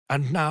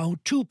And now,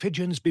 two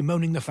pigeons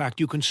bemoaning the fact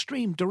you can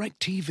stream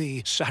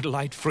DirecTV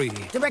satellite-free.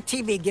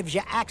 DirecTV gives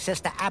you access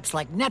to apps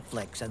like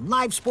Netflix and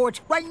live sports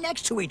right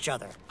next to each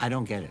other. I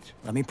don't get it.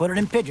 Let me put it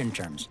in pigeon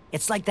terms.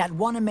 It's like that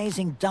one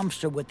amazing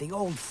dumpster with the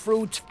old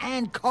fruits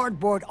and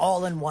cardboard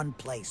all in one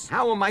place.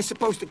 How am I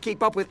supposed to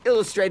keep up with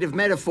illustrative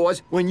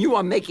metaphors when you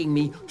are making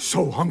me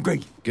so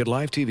hungry? Get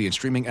live TV and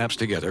streaming apps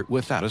together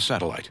without a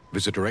satellite.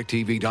 Visit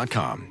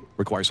DirecTV.com.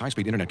 Requires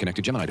high-speed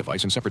internet-connected Gemini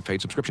device and separate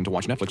paid subscription to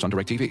watch Netflix on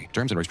DirecTV.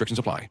 Terms and restrictions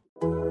apply.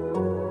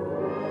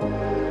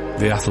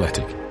 The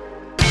Athletic.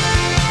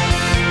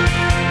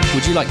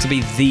 Would you like to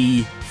be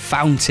the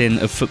fountain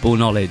of football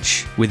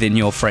knowledge within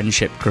your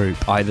friendship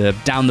group, either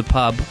down the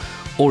pub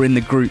or in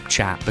the group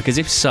chat? Because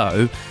if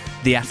so,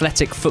 the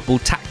Athletic Football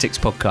Tactics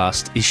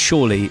podcast is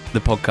surely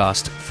the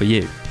podcast for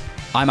you.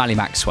 I'm Ali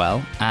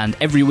Maxwell, and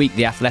every week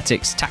the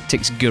Athletics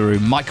tactics guru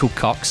Michael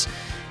Cox,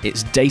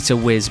 its data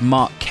whiz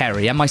Mark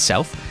Kerry, and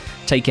myself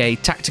take a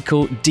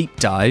tactical deep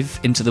dive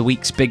into the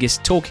week's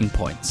biggest talking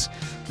points.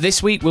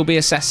 This week we'll be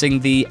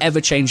assessing the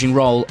ever-changing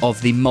role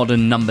of the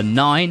modern number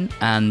 9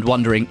 and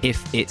wondering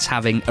if it's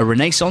having a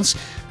renaissance,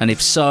 and if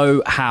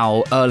so,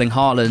 how Erling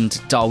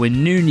Haaland, Darwin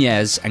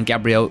Núñez and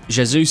Gabriel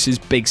Jesus'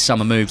 big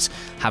summer moves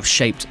have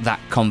shaped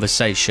that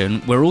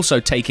conversation. We're also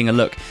taking a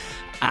look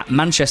at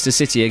Manchester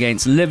City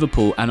against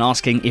Liverpool and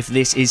asking if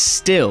this is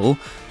still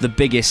the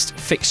biggest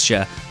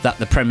fixture that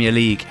the Premier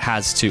League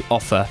has to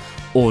offer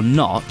or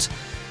not.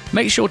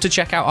 Make sure to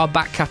check out our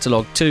back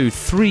catalogue too,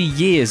 3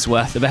 years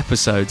worth of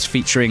episodes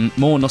featuring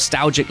more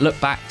nostalgic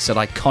look-backs at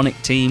iconic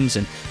teams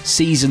and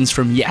seasons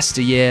from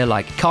yesteryear,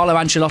 like Carlo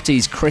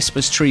Ancelotti's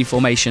Christmas tree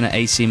formation at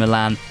AC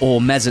Milan or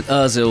Mesut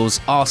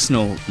Ozil's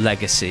Arsenal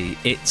legacy.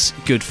 It's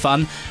good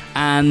fun,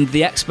 and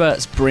the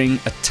experts bring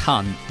a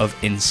ton of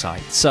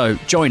insight. So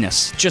join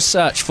us. Just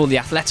search for the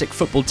Athletic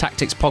Football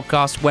Tactics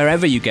podcast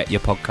wherever you get your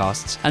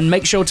podcasts, and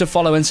make sure to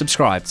follow and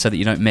subscribe so that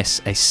you don't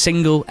miss a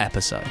single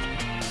episode.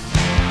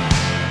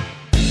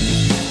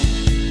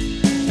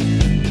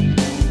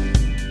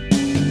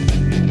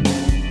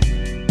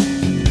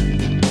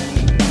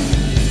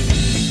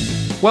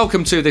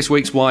 Welcome to this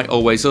week's Why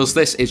Always Us.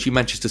 This is your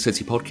Manchester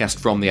City podcast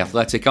from The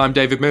Athletic. I'm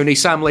David Mooney.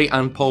 Sam Lee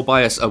and Paul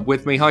Bias are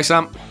with me. Hi,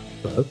 Sam.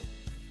 Hello.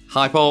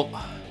 Hi, Paul.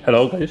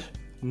 Hello, guys.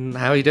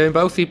 How are you doing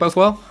both? Are you both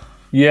well?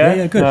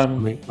 Yeah, good.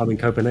 I'm in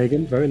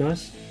Copenhagen. Very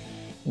nice.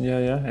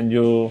 Yeah. And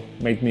you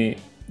made me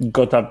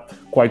got up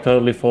quite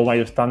early for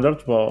my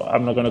standards, but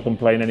I'm not going to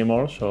complain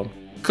anymore. So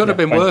could have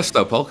been worse,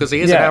 though, Paul, because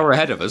he is an hour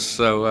ahead of us.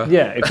 So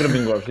yeah, it could have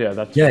been worse. Yeah,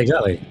 that's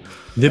exactly.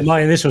 My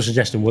initial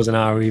suggestion was an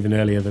hour even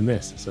earlier than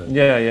this. So.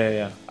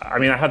 Yeah. I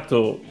mean, I had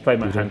to play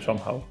my hand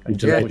somehow. You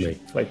delayed me.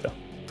 Later.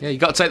 Yeah, you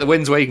got to take the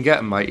wins where you can get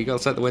them, mate. You got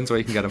to take the wins where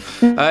you can get them.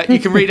 You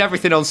can read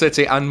everything on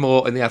City and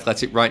more in The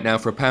Athletic right now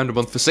for £1 a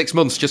month for 6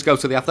 months. Just go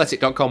to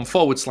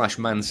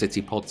theathletic.com/Man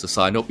City pod to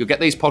sign up. You'll get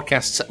these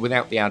podcasts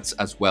without the ads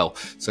as well.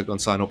 So go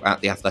and sign up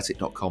at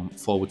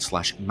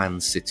theathletic.com/Man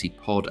City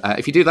pod.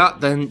 If you do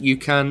that, then you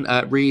can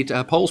read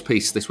Paul's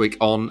piece this week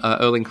on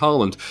Erling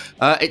Haaland.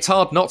 It's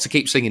hard not to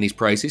keep singing his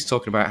praises,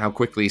 talking about how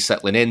quickly he's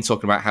settling in,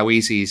 talking about how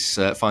easy he's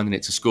finding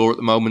it to score at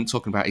the moment,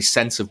 talking about his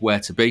sense of where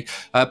to be.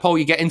 Paul,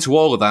 you get into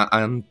all of that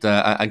and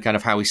kind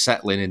of how he's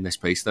settling in this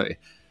piece, don't you?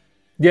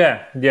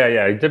 Yeah.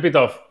 It's a bit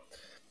of,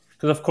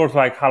 because of course,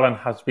 like Haaland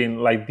has been,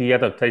 like the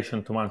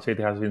adaptation to Man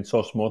City has been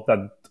so smooth that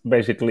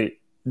basically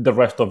the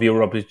rest of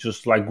Europe is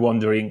just like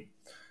wondering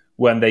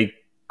when they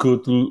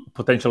could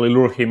potentially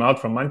lure him out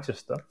from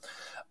Manchester.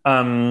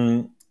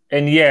 And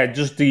yeah,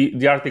 just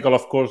the article,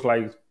 of course,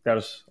 like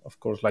there's of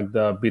course like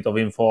the bit of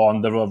info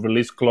on the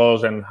release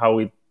clause and how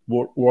it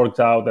works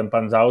out and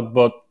pans out,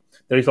 but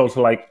there is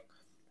also like,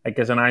 I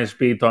guess, a nice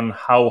bit on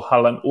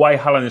why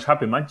Haaland is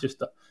happy in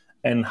Manchester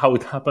and how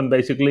it happened,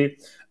 basically.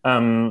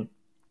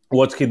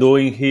 What's he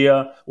doing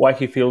here, why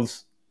he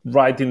feels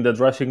right in the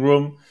dressing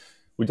room,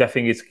 which I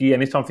think is key.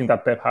 And it's something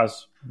that Pep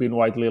has been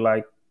widely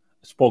like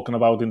spoken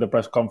about in the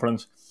press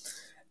conference.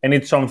 And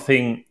it's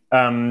something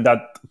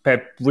that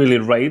Pep really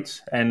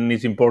rates, and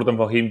it's important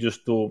for him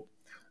just to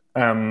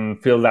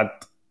feel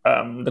that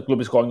the club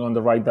is going on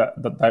the right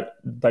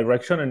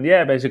direction. And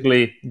yeah,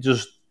 basically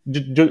just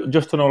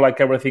to know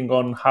like everything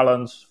on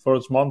Haaland's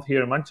first month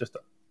here in Manchester.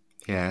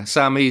 Yeah,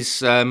 Sam,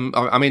 he's. I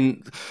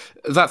mean,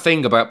 that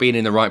thing about being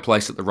in the right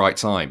place at the right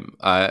time.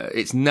 I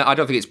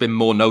don't think it's been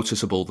more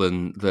noticeable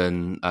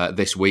than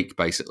this week.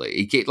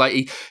 Basically,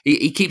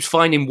 he keeps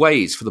finding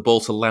ways for the ball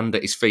to land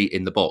at his feet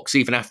in the box,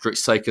 even after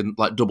it's taken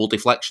like double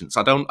deflections.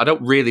 I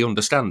don't really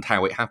understand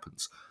how it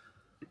happens.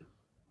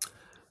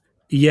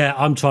 Yeah,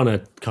 I'm trying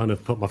to kind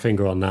of put my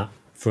finger on that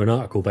for an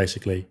article.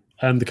 Basically,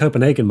 the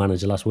Copenhagen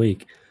manager last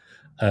week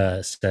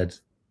said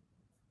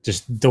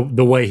just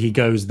the way he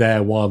goes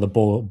there while the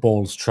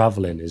ball's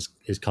travelling is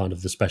kind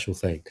of the special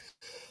thing.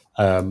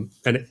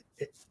 But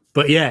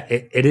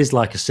it is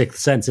like a sixth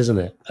sense, isn't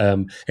it?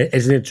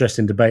 It's an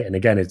interesting debate, and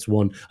again, it's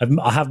one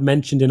I have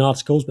mentioned in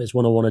articles, but it's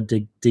one I want to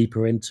dig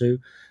deeper into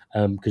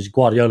because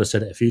Guardiola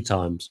said it a few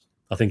times,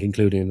 I think,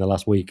 including in the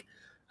last week,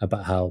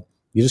 about how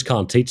you just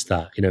can't teach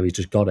that. You know, he's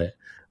just got it.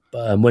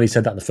 When he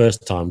said that the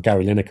first time,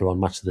 Gary Lineker on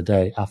Match of the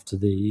Day after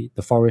the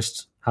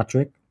Forest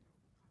hat-trick,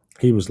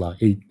 he was like,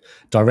 he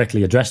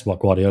directly addressed what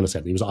Guardiola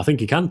said. He was like, I think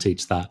he can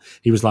teach that.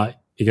 He was like,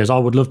 he goes, I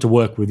would love to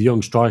work with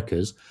young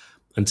strikers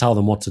and tell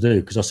them what to do,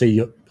 because I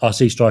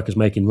see strikers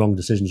making wrong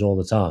decisions all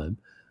the time,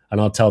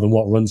 and I'll tell them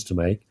what runs to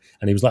make.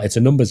 And he was like, it's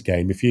a numbers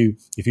game. If you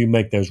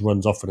make those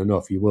runs often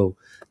enough, you will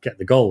get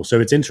the goal.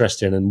 So it's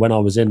interesting. And when I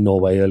was in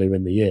Norway earlier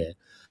in the year,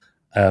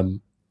 I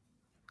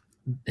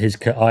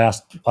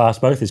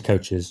asked both his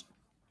coaches,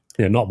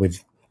 not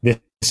with this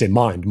in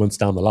mind, months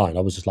down the line.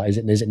 I was just like, is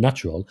it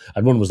natural?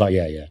 And one was like,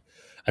 yeah.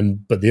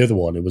 But the other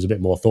one, it was a bit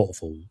more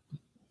thoughtful,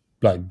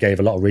 like gave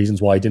a lot of reasons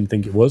why he didn't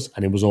think it was.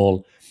 And it was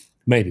all,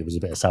 maybe it was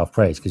a bit of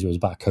self-praise because it was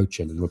about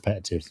coaching and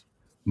repetitive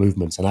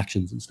movements and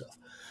actions and stuff.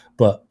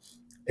 But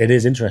it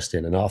is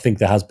interesting. And I think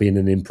there has been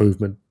an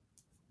improvement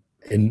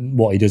in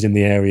what he does in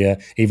the area,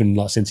 even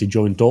like since he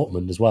joined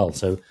Dortmund as well.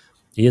 So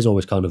he is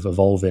always kind of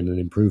evolving and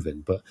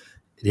improving. But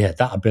yeah,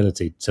 that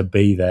ability to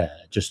be there,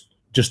 just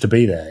to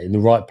be there in the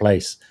right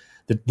place.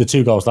 The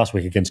 2 goals last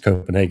week against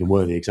Copenhagen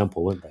were the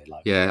example, weren't they?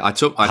 Like, yeah, I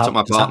took my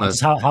partner.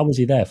 How was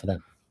he there for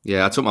them?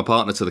 Yeah, I took my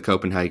partner to the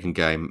Copenhagen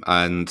game,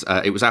 and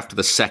it was after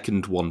the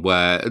second one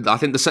where I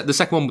think the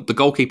second one, the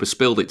goalkeeper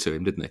spilled it to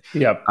him, didn't he?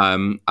 Yeah.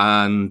 And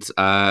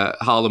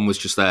Haaland was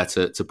just there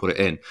to put it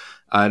in.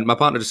 And my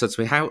partner just said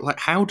to me,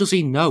 "How does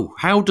he know?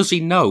 How does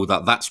he know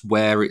that that's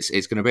where it's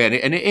going to be?"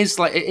 And it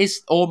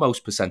is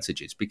almost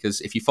percentages,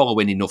 because if you follow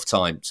in enough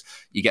times,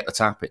 you get the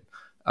tap in.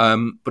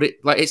 But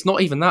it's not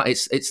even that.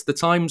 It's the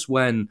times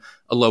when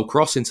a low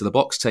cross into the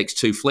box takes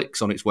 2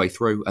 flicks on its way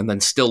through and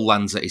then still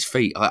lands at his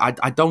feet.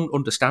 I don't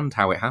understand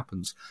how it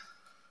happens.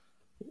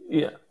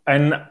 Yeah,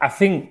 and I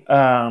think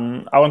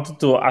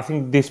I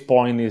think this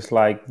point is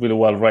like really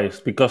well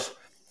raised, because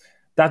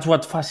that's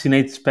what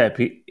fascinates Pep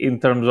in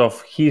terms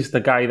of he's the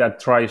guy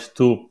that tries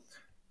to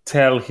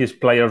tell his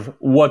players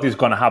what is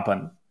going to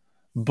happen.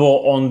 But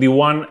on the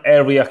one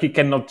area, he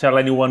cannot tell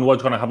anyone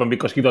what's going to happen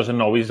because he doesn't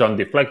know. He's on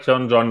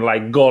deflections, on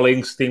like goal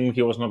instinct.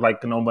 He was not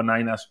like number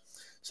 9, as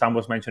Sam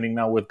was mentioning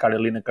now with Gary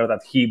Lineker,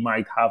 that he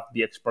might have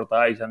the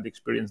expertise and the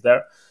experience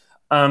there.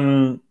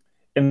 And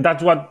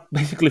that's what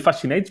basically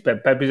fascinates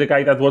Pep. Pep is a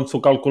guy that wants to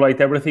calculate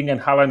everything,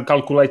 and Haaland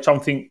calculates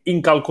something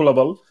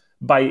incalculable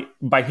by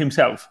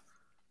himself.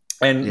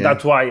 And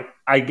that's why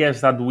I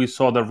guess that we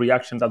saw the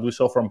reaction that we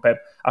saw from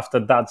Pep after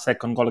that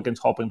second goal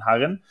against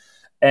Copenhagen.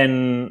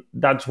 And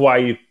that's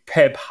why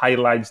Pep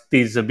highlights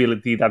this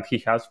ability that he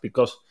has,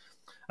 because,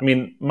 I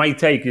mean, my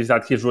take is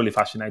that he's really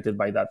fascinated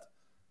by that.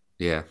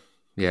 Yeah.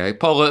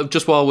 Paul,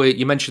 just while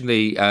you mentioned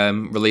the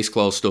release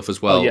clause stuff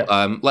as well,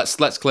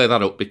 let's clear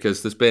that up,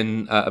 because there's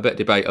been a bit of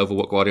debate over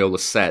what Guardiola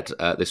said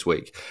this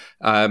week.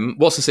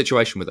 What's the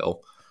situation with it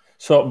all?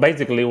 So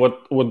basically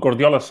what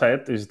Guardiola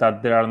said is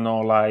that there are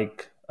no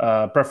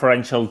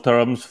preferential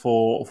terms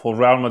for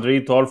Real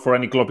Madrid or for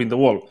any club in the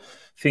world.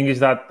 Thing is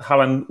that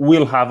Haaland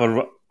will have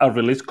a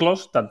release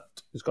clause that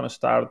is going to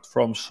start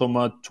from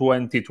summer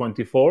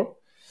 2024.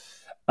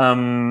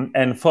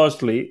 And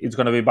firstly, it's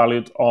going to be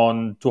valued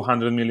on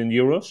 200 million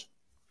euros.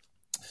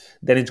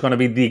 Then it's going to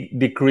be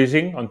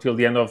decreasing until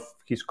the end of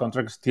his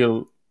contract.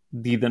 Still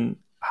didn't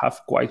have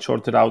quite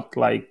sorted out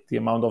like the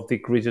amount of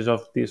decreases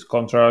of this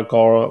contract,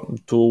 or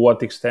to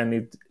what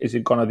extent is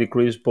it going to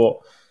decrease, but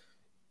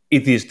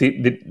it is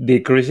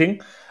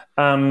decreasing.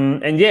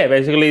 And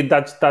basically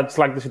that's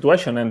like the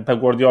situation. And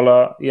Pep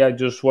Guardiola,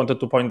 just wanted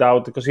to point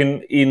out, because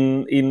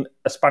in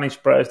a Spanish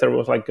press there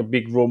was like a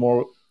big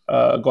rumor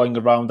going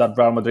around that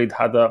Real Madrid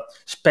had a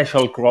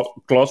special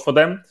clause for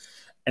them,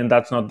 and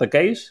that's not the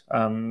case.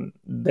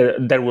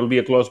 There will be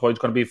a clause, but it's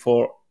going to be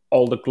for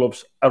all the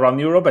clubs around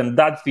Europe, and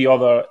that's the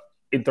other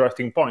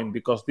interesting point,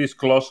 because this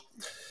clause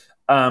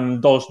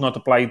does not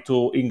apply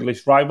to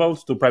English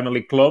rivals, to Premier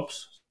League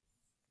clubs.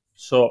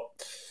 So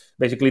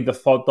basically, the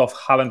thought of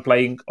Haaland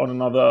playing on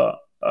another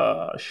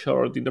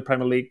shirt in the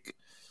Premier League,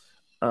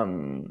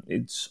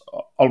 it's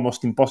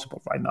almost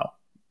impossible right now.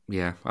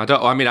 Yeah, I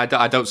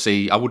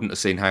wouldn't have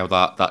seen how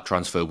that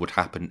transfer would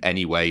happen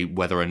anyway,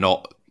 whether or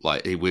not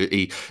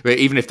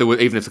even if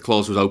the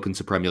clause was open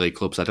to Premier League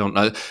clubs. I don't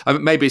know.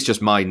 Maybe it's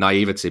just my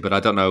naivety, but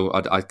I don't know.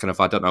 I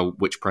don't know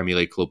which Premier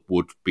League club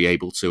would be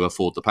able to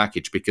afford the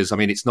package, because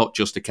it's not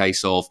just a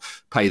case of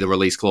pay the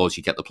release clause,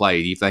 you get the player.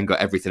 You've then got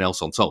everything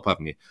else on top,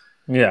 haven't you?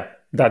 Yeah,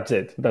 that's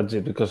it.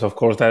 Because of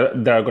course there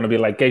are going to be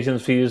like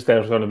agent fees.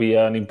 There's going to be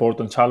an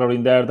important salary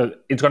in there.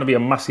 That it's going to be a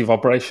massive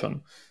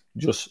operation,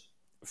 just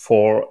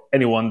for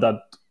anyone that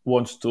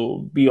wants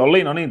to be all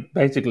in on it,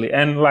 basically.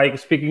 And like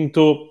speaking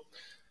to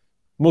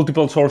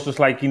multiple sources,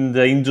 like in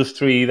the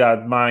industry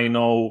that might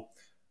know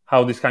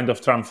how these kind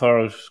of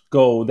transfers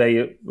go,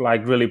 they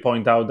like really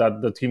point out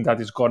that the team that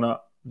is gonna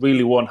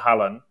really want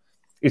Haaland,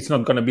 it's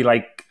not gonna be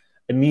like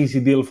an easy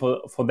deal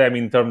for them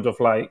in terms of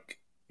like.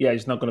 Yeah,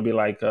 it's not going to be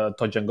like a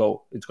touch and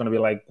go. It's going to be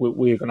like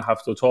we're going to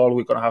have to talk.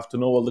 We're going to have to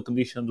know all the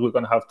conditions. We're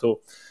going to have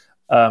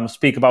to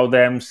speak about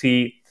them,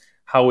 see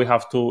how we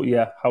have to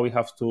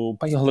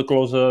pay all the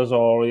clauses,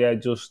 or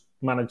just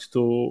manage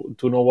to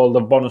know all the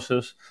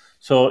bonuses.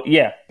 So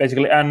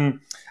basically, and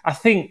I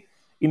think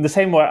in the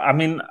same way, I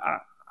mean,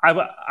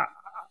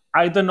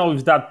 I don't know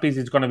if that piece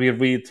is going to be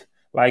read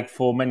like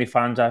for many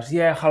fans as,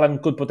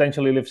 Haaland could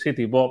potentially leave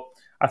City. But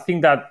I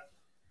think that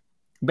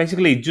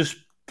basically just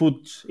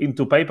put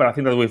into paper, I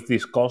think that we've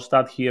discussed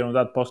that here on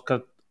that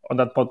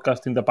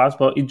podcast in the past,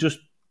 but it just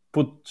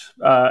put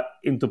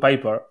into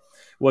paper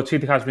what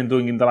City has been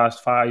doing in the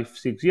last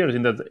 5-6 years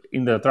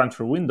in the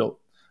transfer window.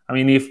 I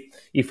mean,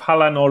 if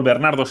Haaland or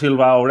Bernardo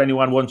Silva or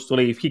anyone wants to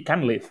leave, he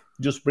can leave.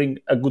 Just bring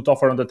a good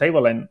offer on the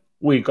table and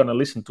we're going to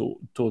listen to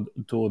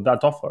that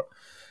offer.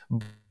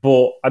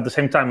 But at the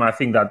same time, I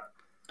think that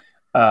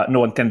no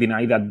one can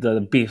deny that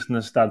the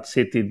business that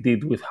City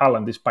did with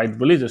Haaland, despite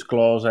releases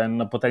clause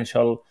and a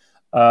potential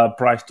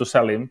price to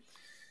sell him,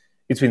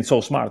 it's been so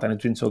smart and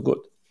it's been so good.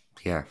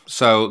 Yeah,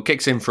 so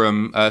kicks in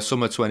from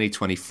summer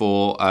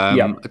 2024,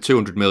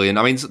 200 million.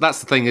 I mean, that's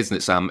the thing, isn't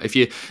it, Sam? If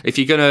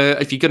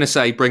you're gonna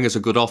say bring us a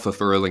good offer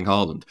for Erling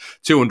Haaland,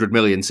 200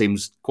 million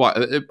seems quite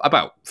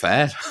about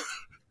fair.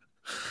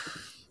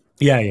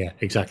 Yeah,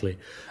 exactly.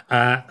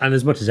 And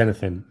as much as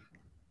anything,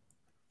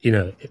 you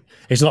know,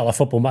 it's not like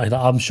football manager.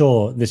 I'm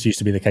sure this used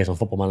to be the case on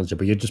Football Manager,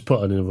 but you're just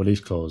putting in a release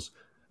clause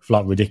for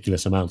like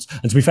ridiculous amounts.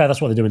 And to be fair,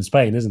 that's what they do in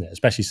Spain, isn't it?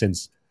 Especially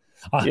since.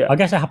 I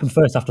guess it happened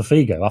first after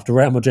Figo. After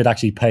Real Madrid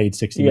actually paid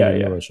 60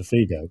 million euros for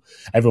Figo,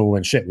 everyone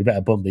went, shit, we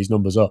better bump these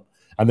numbers up.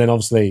 And then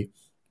obviously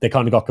they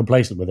kind of got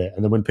complacent with it.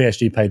 And then when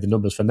PSG paid the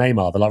numbers for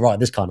Neymar, they're like, right,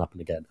 this can't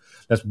happen again.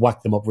 Let's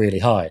whack them up really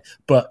high.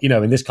 But, you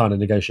know, in this kind of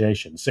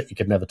negotiation, City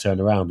could never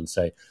turn around and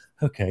say,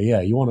 okay,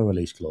 you want a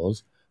release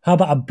clause? How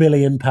about £1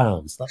 billion?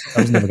 That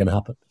was never going to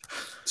happen.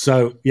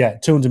 So,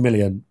 200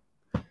 million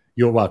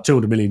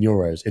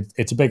euros.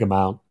 It's a big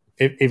amount.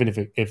 Even if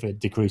it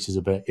decreases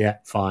a bit,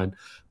 fine.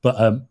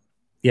 But,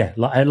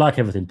 like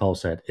everything Paul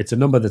said, it's a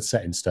number that's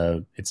set in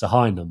stone. It's a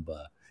high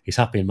number. He's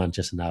happy in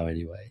Manchester now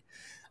anyway.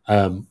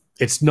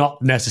 It's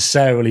not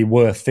necessarily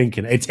worth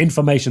thinking. It's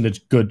information that's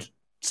good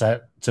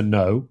to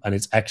know, and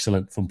it's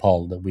excellent from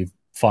Paul that we've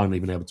finally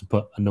been able to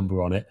put a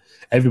number on it.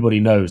 Everybody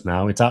knows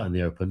now. It's out in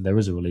the open. There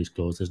is a release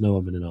clause. There's no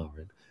one in R.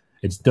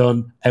 It's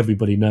done.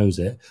 Everybody knows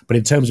it. But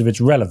in terms of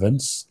its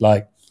relevance,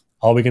 like,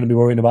 are we going to be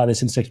worrying about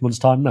this in 6 months'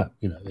 time? No,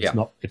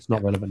 it's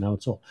not relevant now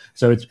at all.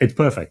 So it's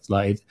perfect.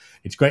 Like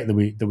it's great that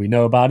we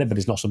know about it, but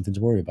it's not something to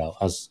worry about,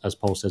 as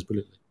Paul says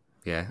brilliantly.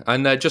 Yeah,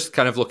 and just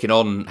kind of looking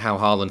on how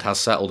Haaland has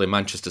settled in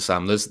Manchester,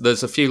 Sam.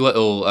 There's a few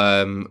little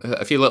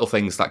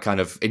things that kind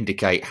of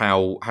indicate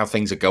how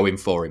things are going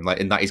for him. Like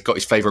in that he's got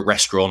his favourite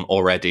restaurant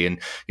already, and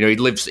you know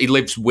he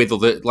lives with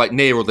other, like,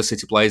 near other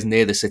City players,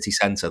 near the city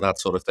centre, that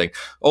sort of thing.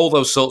 All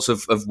those sorts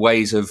of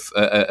ways of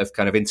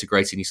kind of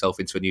integrating yourself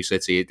into a new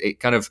city.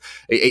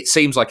 It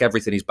seems like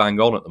everything is bang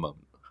on at the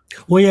moment.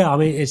 Well, yeah, I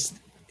mean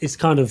it's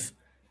kind of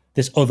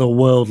this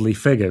otherworldly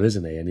figure,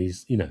 isn't he? And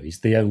he's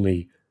the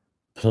only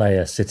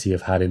player City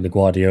have had in the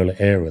Guardiola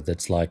era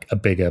that's like a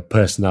bigger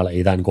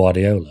personality than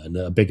Guardiola and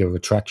a bigger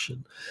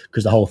attraction,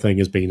 because the whole thing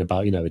has been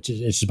about, you know, it's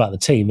just about the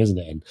team, isn't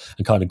it? And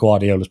kind of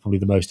Guardiola's probably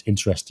the most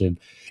interesting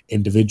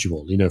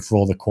individual, you know, for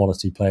all the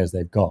quality players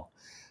they've got.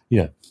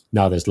 You know,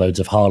 now there's loads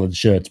of Haaland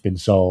shirts been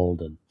sold,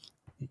 and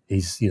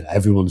he's, you know,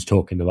 everyone's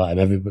talking about him.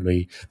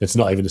 Everybody that's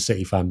not even a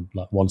City fan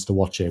like wants to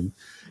watch him.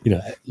 You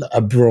know,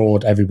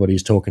 abroad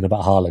everybody's talking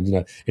about Haaland. You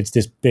know, it's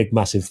this big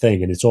massive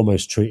thing, and it's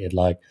almost treated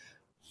like,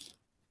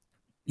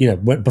 you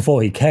know,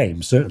 before he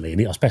came, certainly,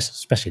 and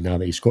especially now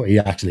that he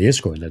actually is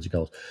scoring loads of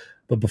goals.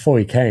 But before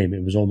he came,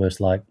 it was almost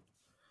like,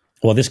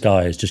 well, this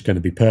guy is just going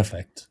to be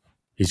perfect.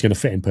 He's going to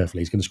fit in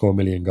perfectly. He's going to score 1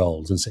 million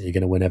goals, and City are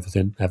going to win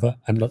everything ever.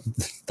 And look,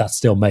 that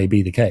still may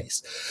be the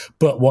case.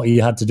 But what he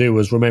had to do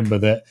was remember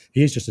that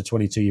he is just a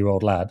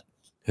 22-year-old lad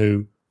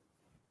who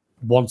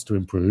wants to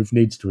improve,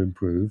 needs to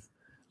improve,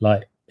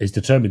 like is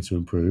determined to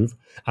improve.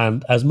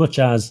 And as much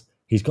as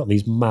he's got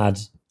these mad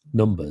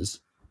numbers,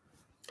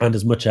 and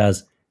as much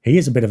as he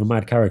is a bit of a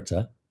mad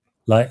character,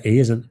 like he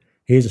is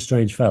a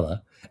strange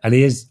fella, and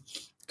he is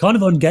kind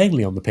of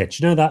ungainly on the pitch.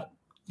 You know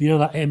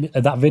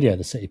that video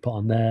the City put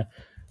on their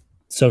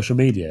social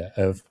media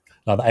of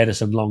like the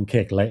Ederson long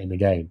kick late in the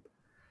game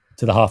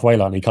to the halfway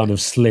line. He kind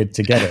of slid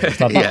to get it.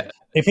 Like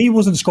if he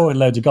wasn't scoring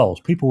loads of goals,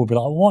 people would be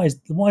like,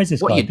 "Why is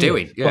this? What guy are you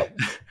doing?" Yeah.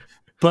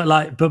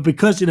 But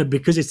because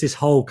it's this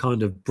whole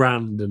kind of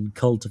brand and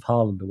cult of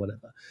Haaland or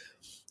whatever,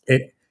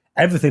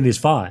 everything is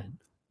fine.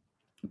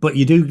 But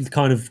you do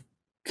kind of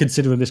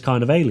consider him this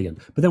kind of alien.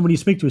 But then when you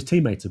speak to his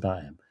teammates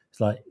about him, it's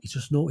like he's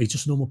just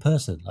a normal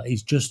person. Like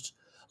he's just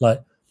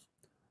like,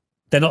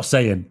 they're not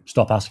saying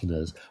stop asking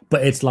us,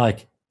 but it's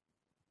like,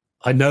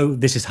 I know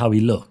this is how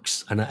he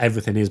looks and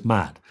everything is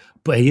mad,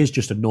 but he is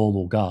just a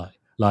normal guy.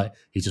 Like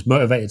he's just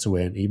motivated to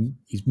win.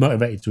 He's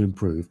motivated to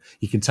improve.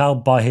 You can tell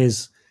by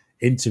his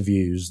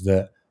interviews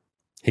that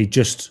he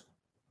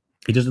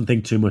doesn't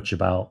think too much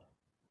about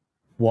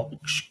what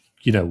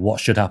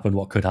should happen,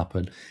 what could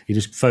happen. He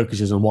just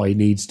focuses on what he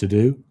needs to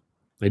do.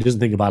 He doesn't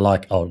think about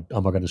like, oh,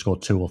 am I going to score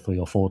 2 or 3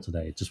 or 4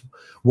 today? Just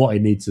what he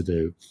needs to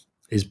do.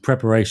 His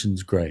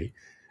preparation's great.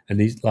 And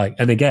he's like,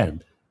 and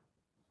again,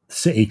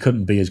 City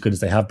couldn't be as good as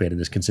they have been and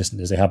as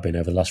consistent as they have been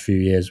over the last few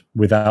years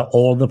without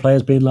all the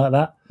players being like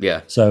that.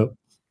 Yeah. So,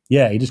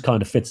 he just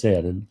kind of fits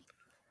in, and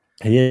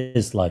he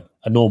is like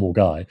a normal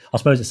guy. I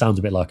suppose it sounds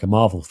a bit like a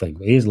Marvel thing,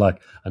 but he is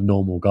like a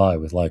normal guy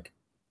with like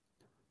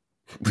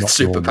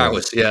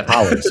superpowers. Yeah,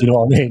 powers. You know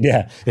what I mean?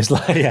 Yeah, it's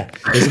like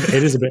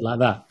it is a bit like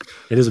that.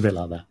 It is a bit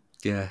like that.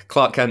 Yeah,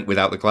 Clark Kent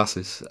without the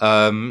glasses.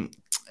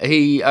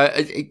 He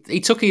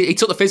took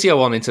the physio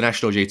on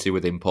international duty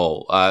with him,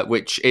 Paul,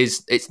 which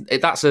is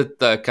that's a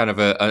kind of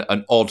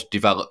an odd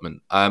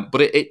development,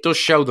 but it does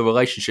show the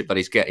relationship that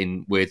he's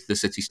getting with the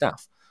City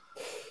staff.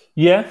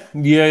 Yeah.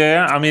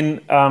 I mean,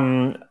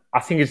 I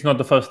think it's not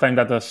the first time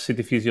that a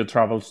City physio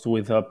travels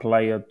with a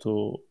player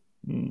to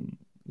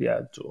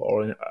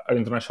or an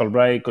international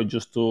break, or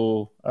just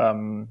to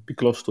be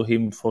close to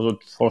him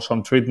for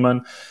some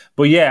treatment.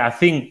 But yeah, I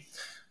think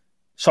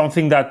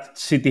something that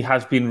City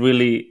has been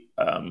really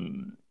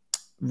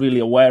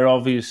aware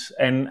of is,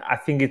 and I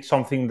think it's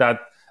something that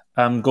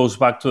goes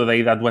back to the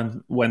day that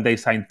when they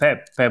signed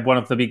Pep, one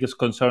of the biggest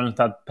concerns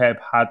that Pep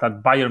had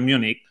at Bayern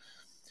Munich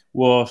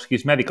was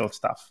his medical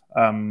staff.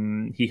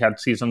 He had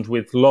seasons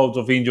with loads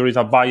of injuries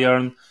at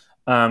Bayern.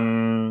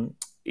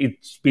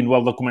 It's been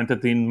well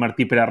documented in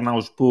Martí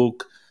Perarnau's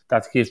book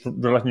that his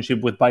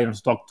relationship with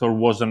Bayern's doctor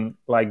wasn't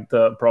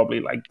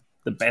probably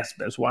the best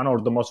one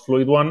or the most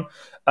fluid one.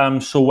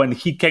 So when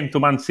he came to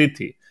Man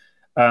City,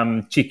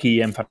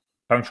 Chiqui and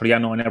Ferran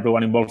Soriano and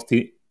everyone involved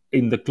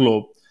in the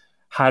club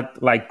had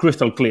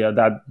crystal clear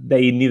that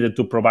they needed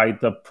to provide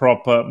the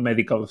proper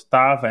medical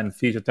staff and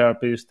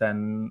physiotherapist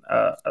and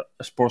a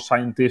sports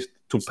scientist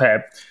to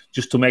Pep,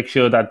 just to make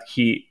sure that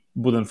he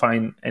wouldn't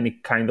find any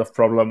kind of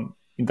problem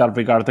in that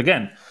regard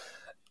again.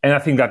 And I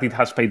think that it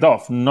has paid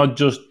off, not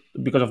just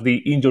because of the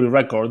injury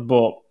record,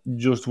 but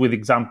just with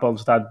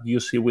examples that you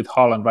see with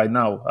Haaland right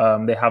now.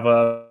 They have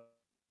a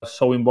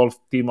so involved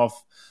team of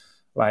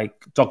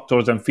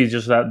doctors and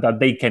physios that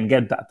they can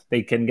get that.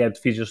 They can get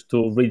physios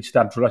to reach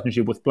that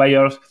relationship with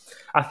players.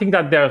 I think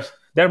that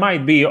there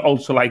might be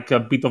also a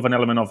bit of an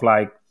element of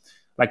a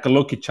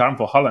lucky charm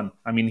for Haaland.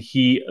 I mean,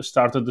 he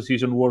started the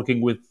season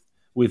working with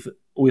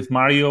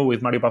Mario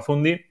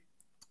Pafundi.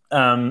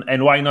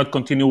 And why not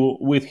continue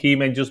with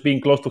him and just being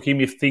close to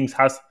him if things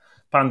has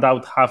panned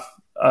out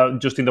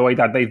just in the way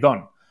that they've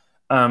done.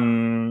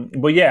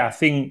 But yeah, I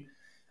think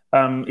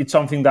it's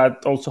something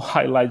that also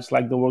highlights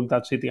the work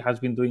that City has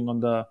been doing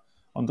on the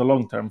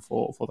long term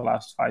for the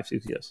last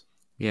 5-6 years.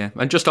 Yeah,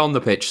 and just on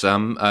the pitch,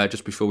 Sam,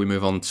 just before we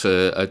move on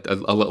to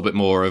a little bit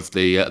more of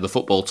the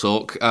football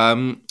talk,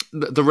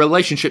 the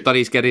relationship that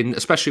he's getting,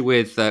 especially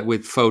with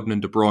Foden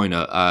and De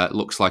Bruyne,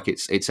 looks like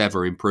it's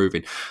ever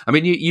improving. I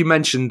mean, you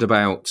mentioned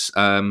about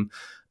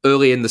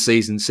early in the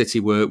season, City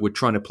were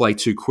trying to play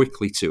too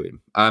quickly to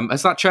him.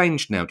 Has that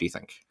changed now, do you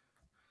think?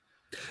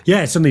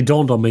 Yeah, it suddenly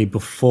dawned on me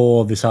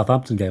before the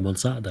Southampton game on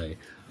Saturday.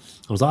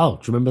 I was like, oh,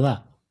 do you remember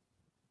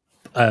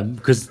that?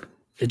 Because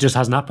it just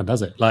hasn't happened,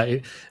 has it?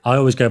 I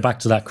always go back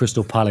to that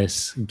Crystal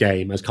Palace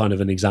game as kind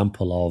of an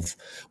example of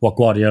what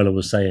Guardiola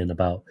was saying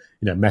about,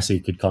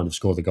 Messi could kind of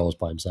score the goals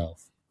by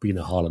himself, but,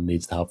 Haaland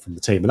needs the help from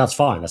the team. And that's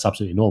fine. That's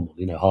absolutely normal.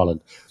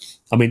 Haaland,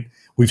 I mean,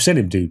 we've seen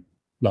him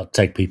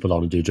take people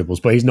on and do dribbles,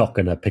 but he's not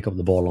going to pick up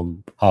the ball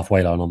on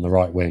halfway line on the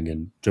right wing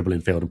and dribble in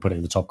field and put it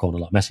in the top corner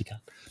like Messi can.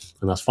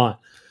 And that's fine.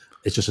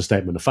 It's just a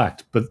statement of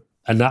fact.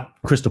 And that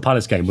Crystal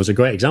Palace game was a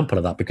great example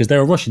of that, because they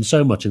were rushing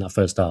so much in that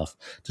first half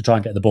to try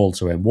and get the ball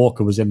to him.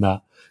 Walker was in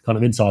that kind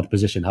of inside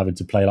position, having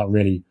to play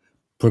really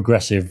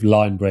progressive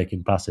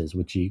line-breaking passes,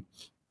 which he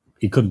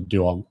couldn't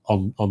do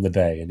on the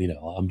day. And,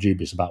 I'm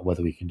dubious about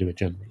whether he can do it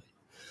generally.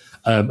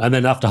 And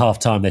then after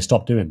half-time, they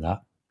stopped doing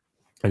that.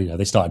 And,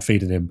 they started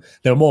feeding him.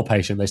 They were more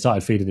patient. They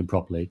started feeding him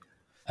properly.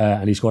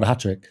 And he scored a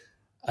hat-trick.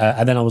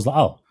 And then I was like,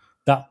 oh,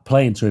 that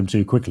playing to him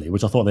too quickly,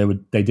 which I thought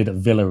they did at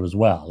Villa as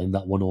well in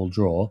that 1-1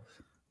 draw.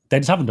 They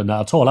just haven't done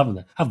that at all, haven't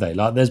they? Have they?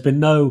 There's been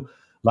no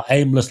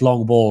aimless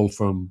long ball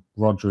from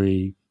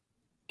Rodri,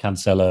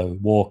 Cancelo,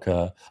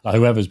 Walker,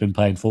 whoever's been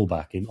playing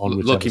fullback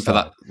looking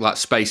for that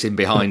space in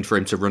behind for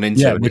him to run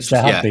into. Yeah, which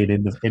there have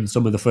been in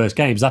some of the first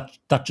games.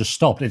 That just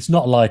stopped. It's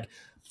not like,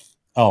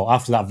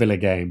 after that Villa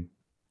game,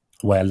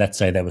 where let's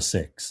say there were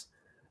 6,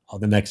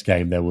 the next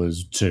game there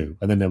was 2,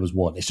 and then there was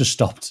 1. It's just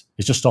stopped.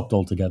 It's just stopped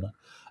altogether.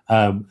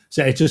 So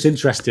it's just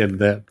interesting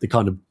the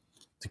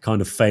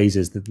kind of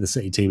phases that the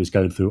City team is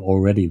going through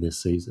already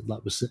this season.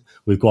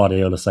 With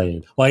Guardiola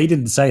saying, well, he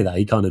didn't say that.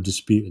 He kind of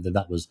disputed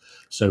that was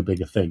so big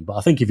a thing. But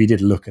I think if you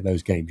did look at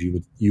those games,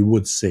 you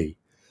would see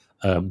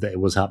that it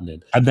was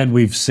happening. And then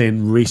we've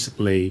seen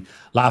recently,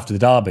 after the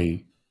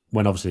derby,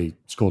 when obviously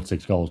scored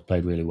 6 goals,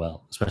 played really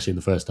well, especially in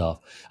the first half.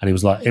 And he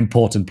was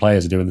important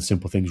players are doing the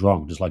simple things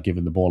wrong, just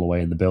giving the ball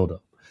away in the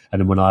build-up. And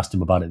then when I asked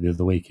him about it the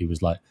other week, he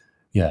was like,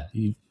 yeah,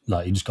 you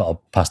just got to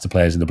pass to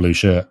players in the blue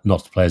shirt,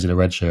 not to players in a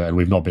red shirt, and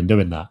we've not been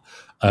doing that.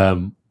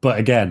 But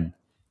again,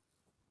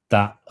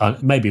 that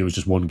maybe it was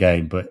just one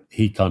game, but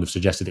he kind of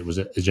suggested it was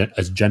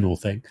a general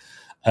thing.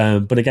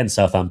 But against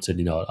Southampton,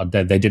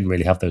 they didn't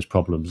really have those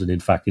problems, and in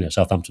fact,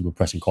 Southampton were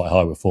pressing quite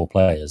high with 4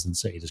 players, and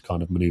City just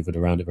kind of manoeuvred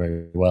around it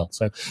very well.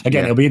 So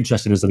again, It'll be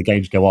interesting as the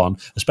games go on,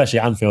 especially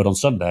at Anfield on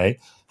Sunday,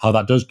 how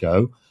that does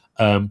go.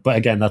 But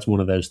again, that's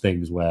one of those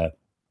things where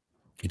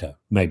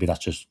maybe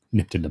that's just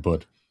nipped in the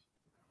bud,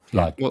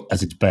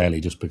 as it's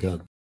barely just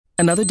begun.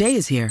 Another day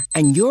is here,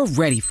 and you're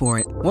ready for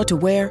it. What to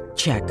wear?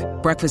 Check.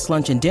 Breakfast,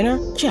 lunch, and dinner?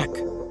 Check.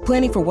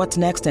 Planning for what's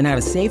next and how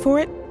to save for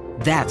it?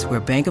 That's where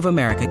Bank of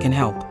America can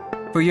help.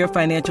 For your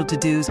financial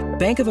to-dos,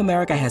 Bank of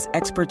America has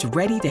experts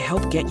ready to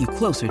help get you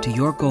closer to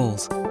your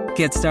goals.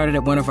 Get started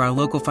at one of our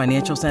local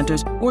financial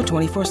centers or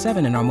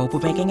 24/7 in our mobile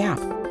banking app.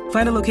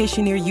 Find a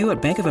location near you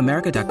at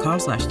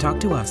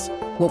bankofamerica.com/talktous.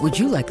 What would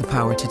you like the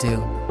power to do?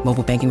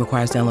 Mobile banking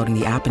requires downloading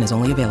the app and is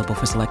only available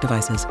for select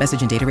devices.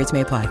 Message and data rates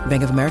may apply.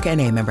 Bank of America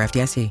N.A., member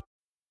FDIC.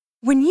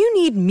 When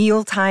you need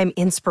mealtime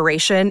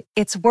inspiration,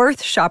 it's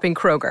worth shopping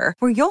Kroger,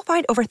 where you'll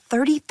find over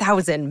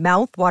 30,000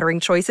 mouth-watering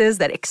choices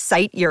that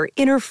excite your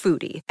inner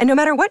foodie. And no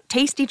matter what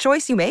tasty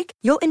choice you make,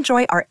 you'll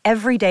enjoy our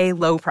everyday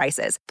low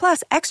prices,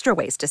 plus extra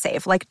ways to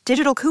save, like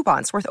digital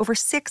coupons worth over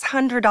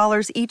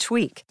 $600 each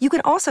week. You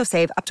can also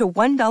save up to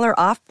 $1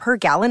 off per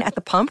gallon at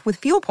the pump with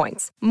fuel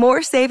points.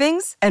 More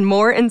savings and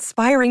more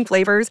inspiring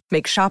flavors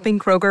make shopping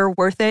Kroger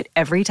worth it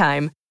every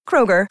time.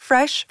 Kroger,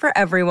 fresh for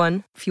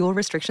everyone. Fuel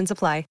restrictions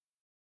apply.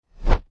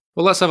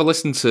 Well, let's have a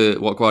listen to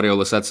what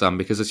Guardiola said, Sam,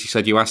 because as you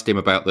said, you asked him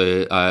about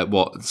the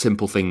what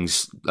simple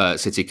things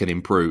City can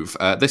improve.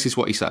 This is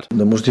what he said.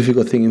 The most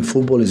difficult thing in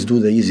football is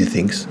do the easy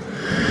things.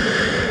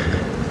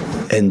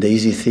 And the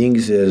easy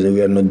things,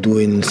 we are not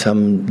doing in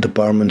some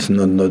departments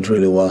not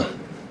really well.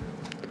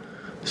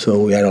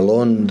 So we are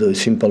alone, the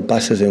simple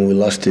passes, and we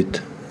lost it.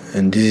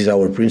 And this is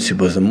our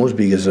principles. The most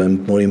biggest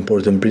and more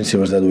important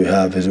principles that we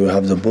have is we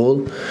have the ball,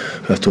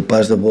 we have to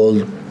pass the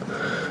ball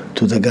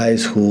to the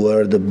guys who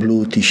wear the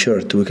blue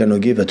T-shirt. We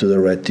cannot give it to the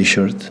red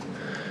T-shirt.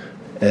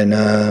 And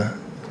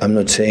I'm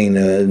not saying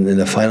in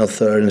the final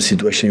third in a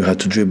situation you have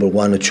to dribble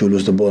one or two,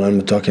 lose the ball. I'm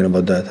not talking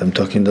about that. I'm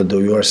talking that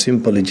you are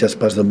simply just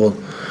pass the ball.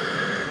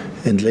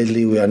 And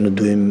lately we are not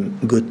doing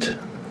good.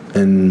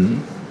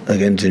 And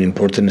again, in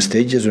important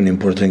stages, in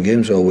important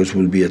games, always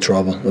will be a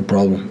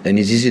problem. And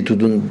it's easy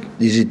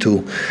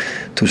to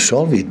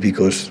solve it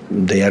because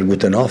they are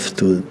good enough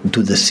to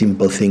do the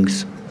simple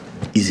things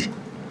easy.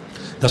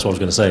 That's what I was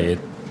going to say.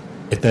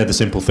 If they're the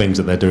simple things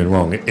that they're doing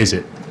wrong, is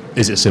it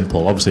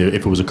simple? Obviously,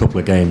 if it was a couple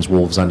of games,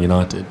 Wolves and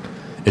United,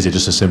 is it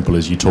just as simple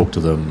as you talk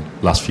to them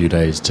last few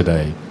days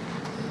today,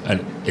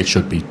 and it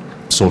should be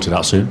sorted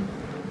out soon?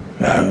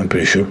 I'm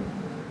pretty sure.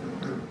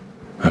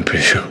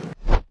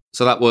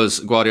 So that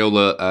was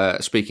Guardiola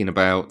speaking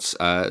about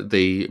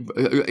the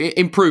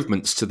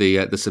improvements to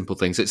the simple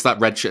things. It's that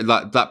red shirt,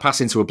 that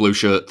pass into a blue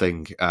shirt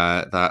thing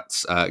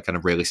that kind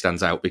of really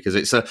stands out because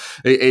it's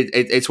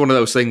one of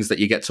those things that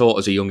you get taught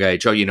as a young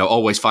age. Oh,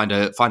 always find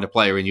a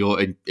player in your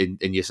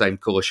same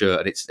colour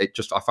shirt, and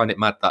I find it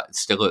mad that it's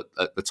still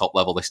at the top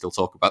level they still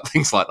talk about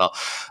things like that.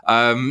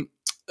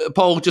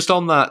 Paul, just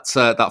on that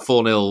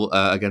 4-0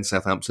 against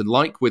Southampton,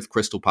 like with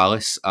Crystal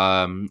Palace,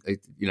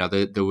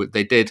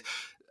 they did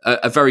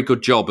a very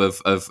good job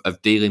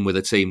of dealing with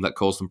a team that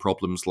caused them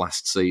problems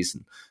last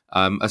season.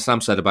 As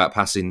Sam said about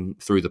passing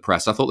through the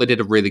press, I thought they did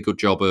a really good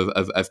job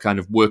of kind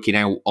of working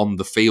out on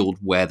the field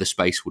where the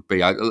space would be.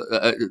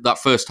 That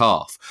first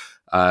half,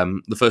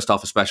 the first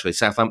half especially,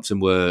 Southampton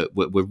were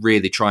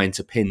really trying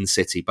to pin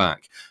City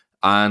back.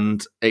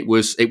 And it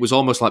was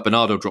almost like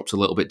Bernardo dropped a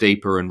little bit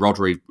deeper and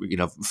Rodri,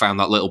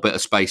 found that little bit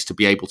of space to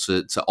be able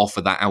to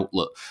offer that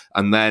outlet.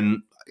 And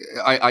then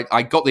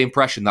I got the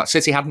impression that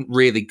City hadn't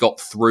really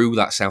got through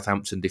that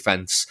Southampton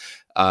defence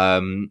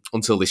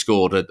until they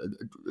scored a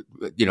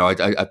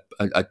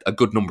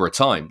good number of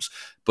times.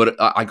 But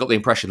I got the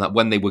impression that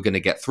when they were going to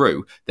get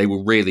through, they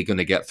were really going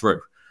to get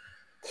through.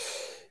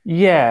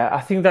 Yeah,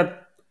 I think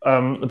that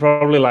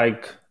probably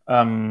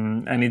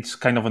and it's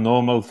kind of a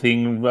normal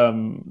thing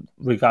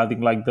regarding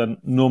the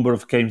number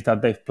of games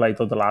that they've played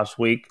over the last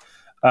week.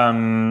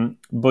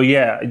 But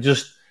yeah,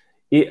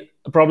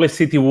 probably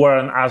City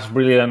weren't as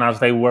brilliant as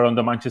they were on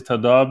the Manchester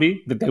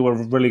derby, that they were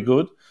really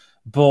good.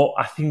 But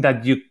I think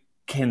that you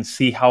can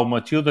see how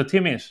mature the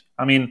team is.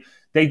 I mean,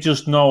 they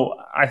just know,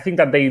 I think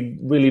that they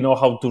really know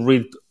how to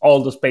read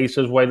all the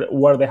spaces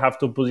where they have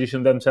to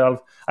position themselves.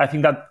 I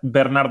think that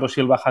Bernardo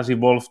Silva has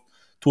evolved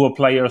to a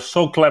player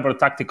so clever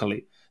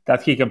tactically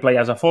that he can play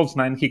as a false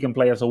nine, he can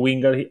play as a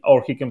winger,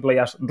 or he can play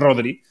as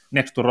Rodri,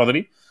 next to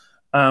Rodri.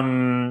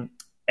 And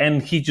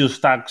he just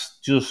stacks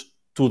just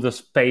to the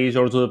space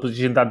or to the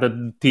position that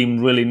the team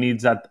really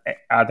needs at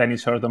any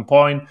certain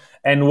point.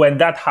 And when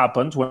that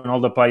happens, when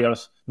all the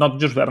players, not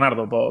just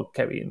Bernardo, but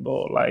Kevin,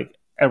 but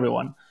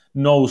everyone,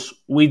 knows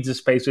which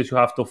spaces you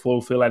have to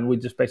fulfill and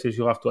which spaces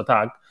you have to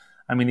attack,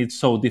 I mean, it's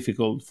so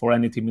difficult for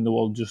any team in the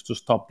world just to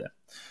stop them.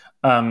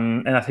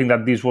 And I think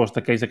that this was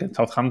the case against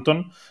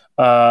Southampton.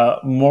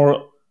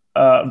 Or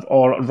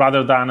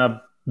rather than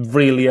a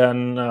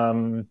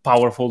brilliant,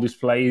 powerful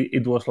display,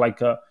 it was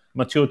like a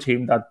mature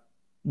team that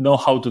know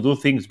how to do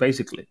things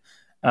basically,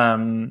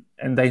 and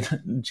they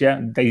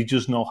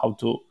just know how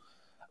to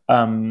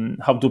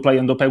play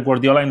under Pep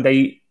Guardiola, and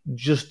they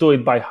just do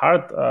it by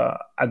heart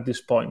at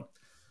this point.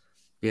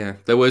 Yeah,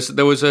 there was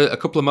a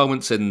couple of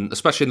moments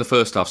especially in the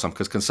first half, Sam,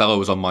 because Cancelo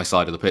was on my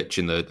side of the pitch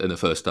in the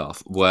first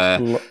half, where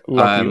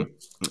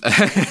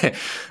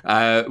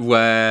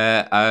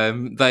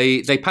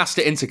they passed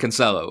it into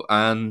Cancelo,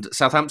 and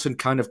Southampton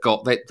kind of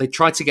they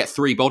tried to get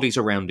three bodies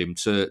around him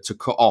to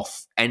cut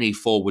off any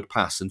forward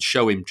pass and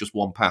show him just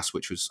one pass,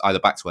 which was either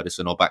back to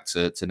Ederson or back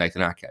to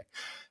Nathan Ake.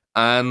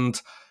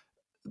 And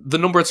the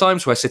number of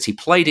times where City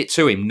played it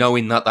to him,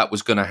 knowing that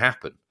was going to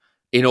happen,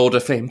 in order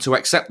for him to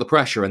accept the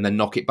pressure and then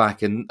knock it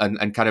back and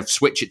kind of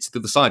switch it to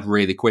the side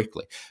really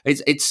quickly.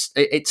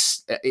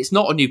 It's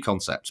not a new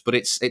concept, but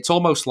it's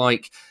almost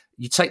like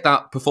you take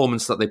that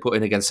performance that they put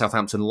in against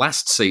Southampton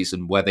last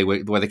season, where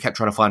they kept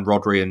trying to find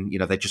Rodri, and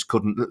they just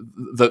couldn't.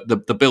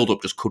 The build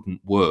up just couldn't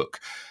work.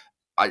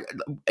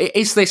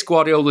 Is this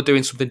Guardiola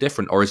doing something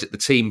different, or is it the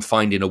team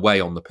finding a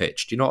way on the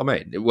pitch? Do you know what I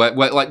mean? Where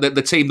like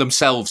the team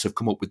themselves have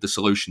come up with the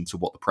solution to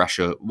what the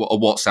pressure or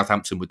what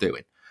Southampton were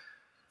doing.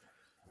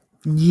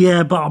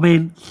 Yeah, but I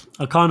mean,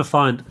 I kind of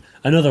find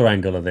another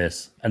angle of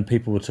this, and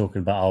people were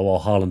talking about,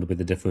 Haaland will be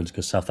the difference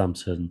because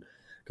Southampton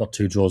got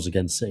 2 draws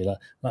against City.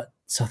 Like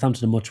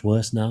Southampton are much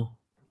worse now.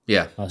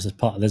 Yeah, there's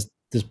part of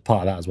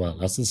that as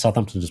well.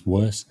 Southampton are just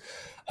worse,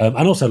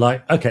 and also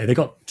they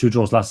got 2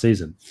 draws last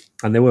season,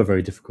 and they were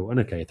very difficult. And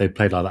if they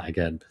played like that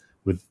again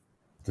with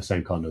the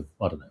same kind of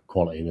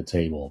quality in the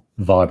team or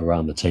vibe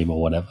around the team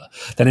or whatever,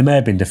 then it may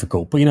have been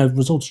difficult. But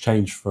results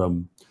change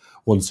from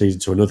one season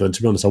to another, and to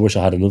be honest, I wish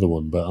I had another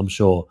one, but I'm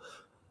sure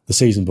the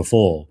season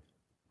before,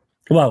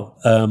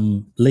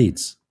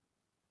 Leeds,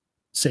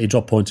 City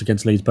dropped points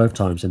against Leeds both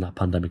times in that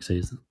pandemic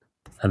season,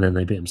 and then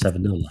they beat them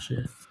 7-0 last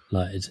year.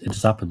 It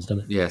just happens,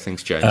 doesn't it? Yeah,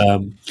 things change.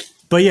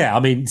 But yeah,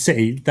 I mean,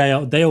 City,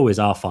 they always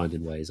are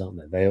finding ways,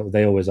 aren't they?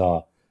 They always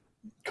are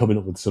coming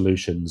up with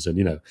solutions, and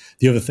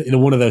the other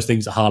one of those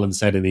things that Haaland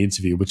said in the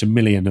interview, which a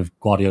million of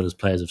Guardiola's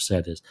players have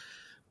said, is,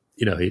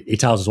 he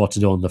tells us what to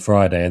do on the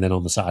Friday, and then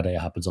on the Saturday it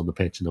happens on the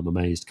pitch, and I'm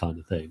amazed, kind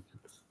of thing.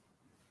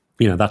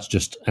 That's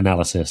just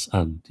analysis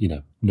and,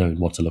 knowing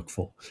what to look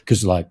for.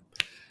 Because,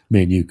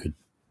 me and you could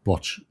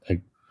watch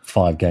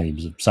 5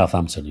 games of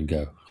Southampton and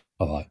go,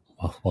 all right,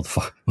 well, what the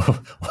fuck?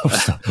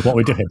 What are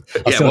we doing?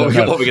 What are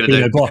we going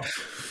to do?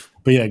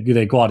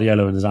 But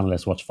Guardiola and his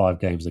analysts watch 5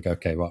 games and go,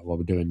 okay, right, well,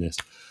 we're doing this.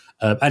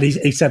 And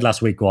he said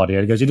last week,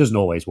 Guardiola, he goes, it doesn't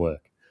always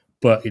work,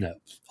 but,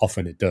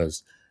 often it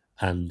does.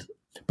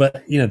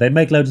 But they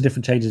make loads of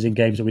different changes in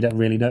games that we don't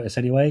really notice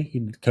anyway.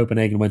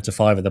 Copenhagen went to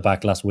 5 at the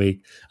back last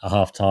week at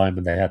half time,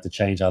 and they had to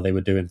change how they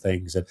were doing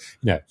things. And,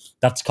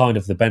 that's kind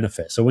of the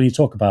benefit. So when you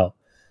talk about,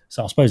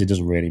 I suppose it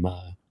doesn't really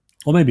matter.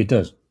 Or maybe it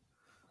does.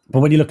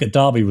 But when you look at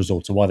derby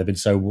results and why they've been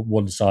so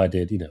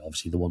one-sided,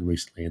 obviously the one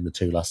recently and the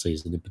 2 last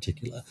season in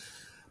particular,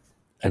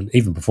 and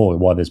even before,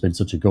 why there's been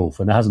such a gulf,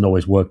 and it hasn't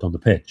always worked on the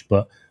pitch.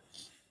 But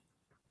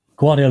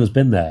Guardiola's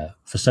been there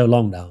for so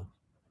long now.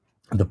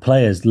 The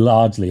players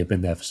largely have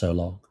been there for so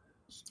long,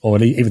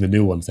 or even the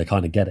new ones, they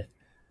kind of get it.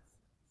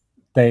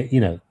 They,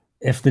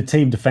 if the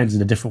team defends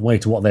in a different way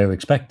to what they were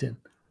expecting,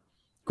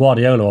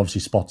 Guardiola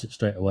obviously spots it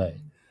straight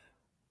away,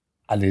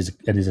 and his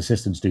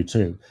assistants do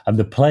too. And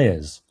the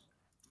players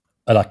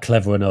are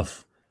clever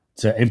enough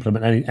to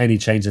implement any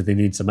changes they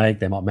need to make.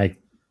 They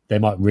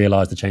might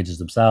realise the changes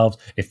themselves.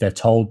 If they're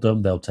told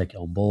them, they'll take it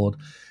on board.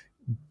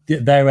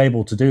 They're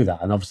able to do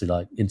that. And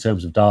obviously, in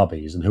terms of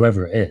derbies and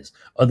whoever it is,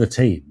 other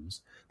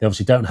teams, they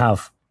obviously don't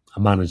have a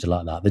manager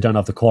like that. They don't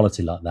have the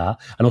quality like that.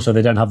 And also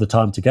they don't have the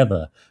time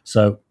together.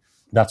 So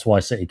that's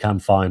why City can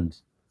find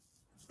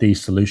these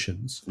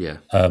solutions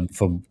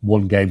from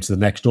one game to the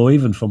next, or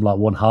even from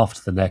one half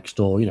to the next,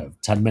 or,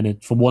 10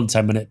 minutes, from one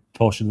 10-minute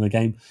portion of the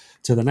game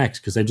to the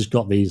next, because they've just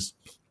got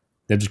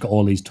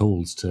all these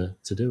tools to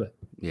do it.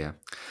 Yeah.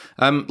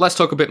 Let's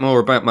talk a bit more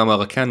about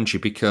Manuel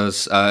Akanji,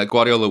 because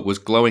Guardiola was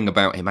glowing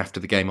about him after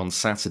the game on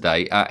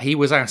Saturday. He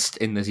was asked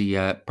in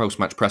the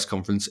post-match press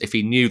conference if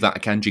he knew that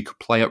Akanji could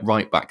play at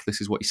right back. This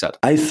is what he said.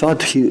 I thought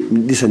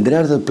there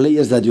are the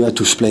players that you have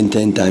to explain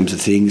 10 times the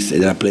things.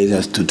 There are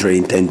players to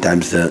train 10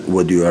 times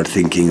what you are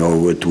thinking or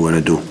what you want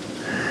to do.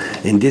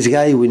 And this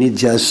guy, we need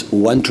just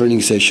one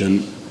training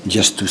session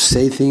just to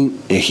say things,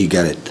 and he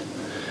got it.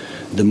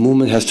 The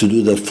movement has to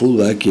do the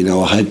fullback in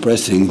our high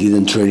pressing,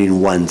 didn't train it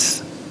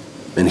once,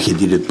 and he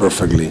did it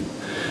perfectly.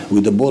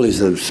 With the ball, he's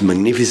a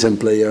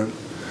magnificent player.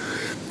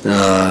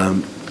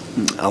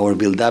 Our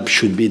build-up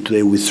should be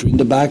today with 3 in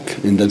the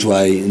back, and that's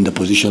why in the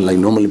position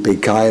normally play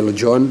Kyle or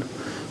John,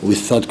 we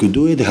thought could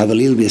do it. Have a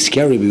little bit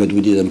scary because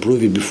we didn't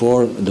prove it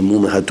before. The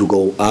movement had to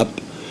go up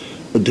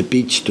the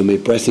pitch to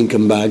make pressing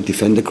come back,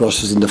 defend the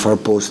crosses in the far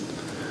post.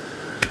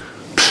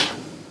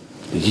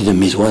 He didn't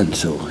miss one,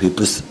 so he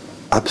was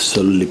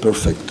absolutely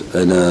perfect.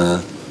 And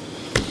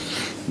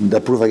the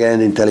proof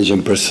again,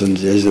 intelligent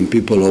persons and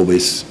people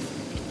always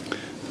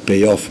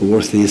pay off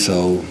worthy,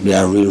 so they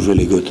are really,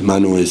 really good.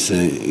 Manu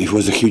it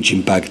was a huge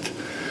impact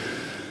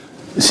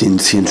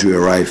since we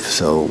arrived.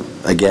 So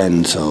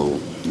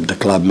the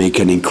club make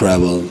an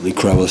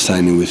incredible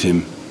signing with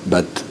him,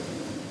 but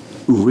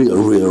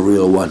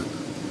real one.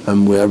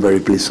 And we are very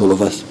pleased, all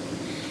of us.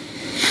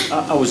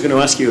 I was going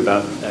to ask you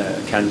about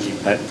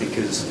Akanji, Pep,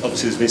 because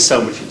obviously there's been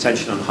so much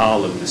attention on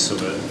Haaland this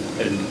summer,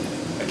 and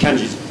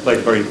Akanji's played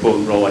a very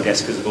important role, I guess,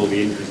 because of all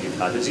the injuries you've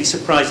had. Has he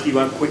surprised you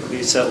how quickly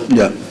he settled?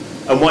 Yeah.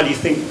 And why do you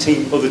think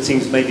other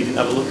teams maybe didn't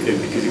have a look at him?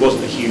 Because he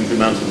wasn't a huge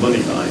amount of money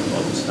behind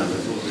modern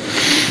standards, was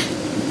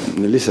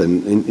he?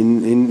 Listen,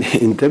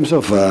 in terms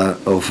of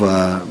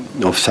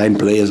signed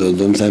players or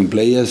don't sign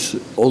players,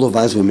 all of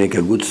us will make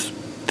a good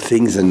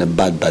things and a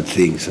bad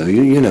things. So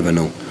you never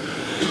know.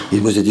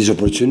 It was this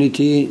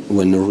opportunity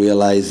when I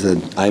realized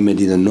that Jaime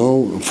didn't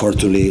know.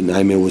 Unfortunately,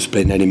 Jaime was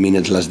playing 90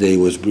 minutes last day,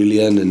 was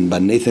brilliant,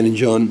 but Nathan and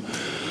John,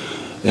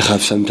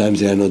 sometimes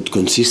they are not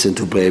consistent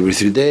to play every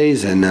 3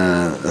 days, and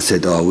I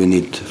said,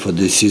 for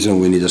this season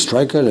we need a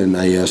striker, and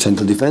a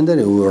central defender,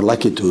 and we were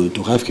lucky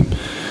to have him.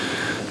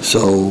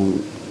 So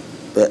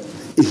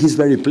he's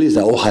very pleased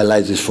that all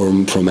highlights is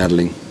from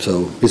Erling.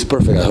 So he's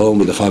perfect at home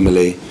with the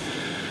family.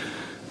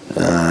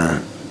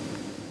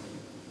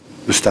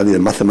 We study the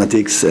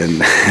mathematics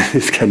and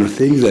these kind of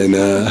things, and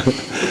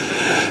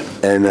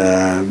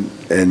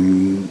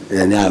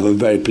yeah, I'm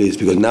very pleased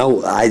because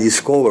now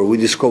we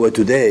discover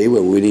today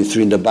when we need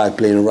 3 in the back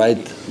playing right.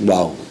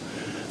 Wow,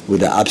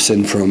 with the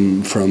absent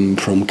from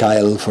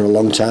Kyle for a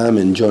long time,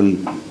 and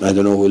John, I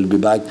don't know, will be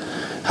back,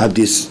 have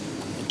this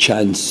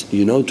chance,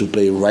 to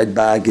play right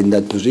back in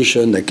that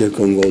position. That kid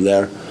can go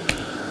there.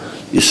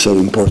 It's so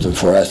important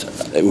for us.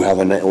 We have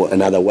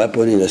another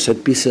weapon in the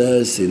set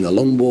pieces, in the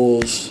long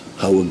balls.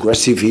 How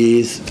aggressive he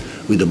is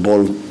with the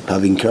ball,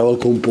 having Carroll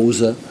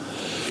composer.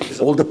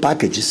 All the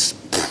packages,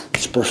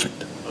 it's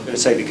perfect. I'm going to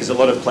say, because a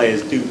lot of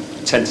players do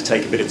tend to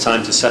take a bit of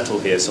time to settle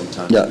here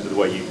sometimes because of the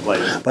way you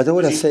play. But I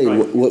want to say,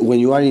 when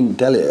you are in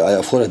Delhi,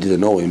 of course I didn't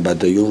know him,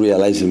 but you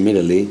realize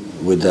immediately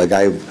with the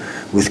guy,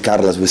 with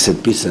Carlos, with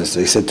set pieces,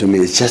 he said to me,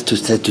 it's just to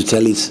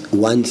tell it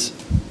once,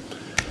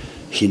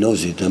 he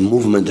knows it. The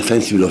movement,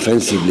 defensively,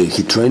 offensively,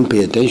 he trained,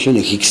 pay attention,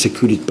 and he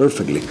executed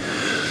perfectly.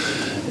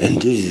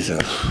 And this is a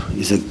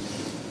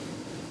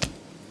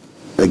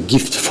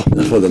gift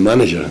for the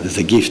manager. It's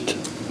a gift.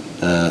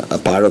 A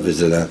part of it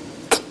is an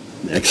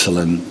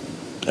excellent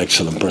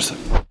person.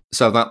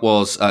 So that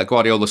was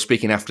Guardiola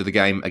speaking after the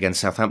game against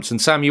Southampton.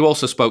 Sam, you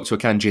also spoke to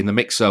Akanji in the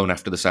mix zone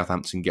after the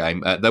Southampton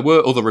game. There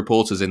were other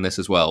reporters in this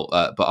as well,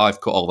 but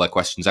I've cut all their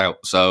questions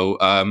out. So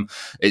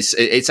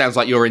it sounds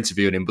like you're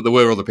interviewing him, but there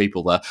were other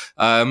people there.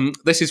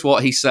 This is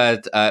what he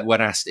said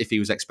when asked if he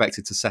was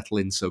expected to settle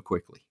in so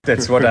quickly.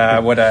 That's what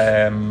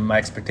my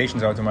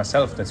expectations are to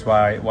myself. That's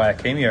why I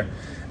came here.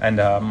 And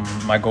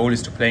my goal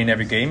is to play in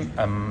every game.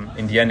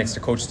 In the end, it's the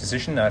coach's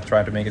decision. I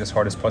try to make it as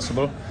hard as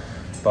possible.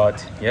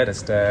 But yeah,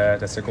 that's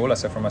the goal I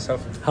set for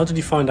myself. How did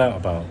you find out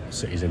about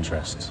City's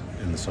interest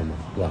in the summer?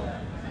 Well,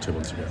 2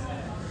 months ago.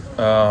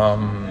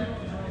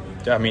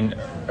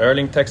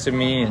 Erling texted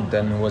me, and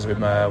then was with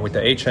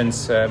the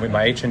agents. With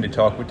my agent, they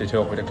talk with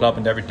the club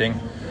and everything.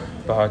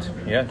 But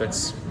yeah,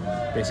 that's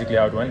basically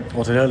how it went.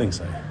 What did Erling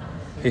say?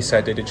 He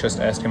said that they just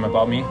asked him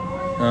about me.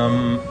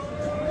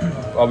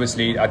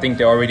 Obviously, I think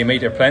they already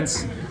made their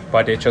plans,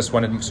 but they just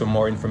wanted some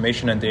more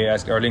information, and they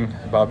asked Erling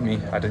about me.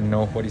 I didn't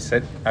know what he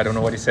said. I don't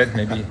know what he said.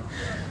 Maybe,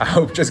 I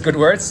hope just good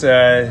words.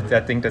 I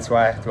think that's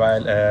why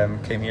I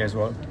came here as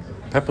well.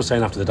 Pep was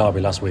saying after the derby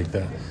last week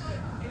that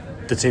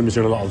the team was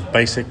doing a lot of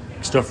basic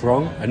stuff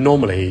wrong, and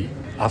normally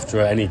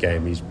after any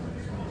game he's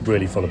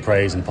really full of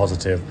praise and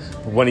positive.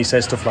 But when he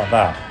says stuff like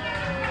that,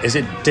 is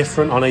it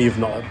different? I know you've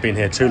not been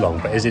here too long,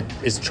 but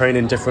is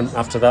training different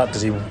after that?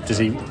 Does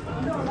he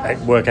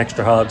work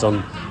extra hard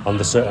on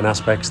the certain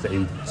aspects that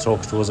he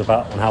talks to us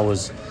about? And how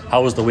was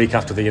the week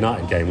after the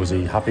United game? Was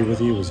he happy with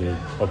you? Was he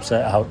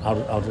upset? How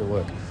did it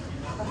work?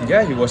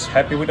 Yeah, he was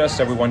happy with us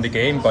that we won the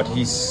game, but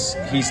he's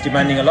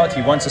demanding a lot.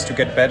 He wants us to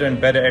get better and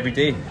better every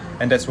day,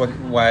 and that's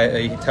why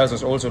he tells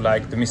us also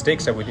like the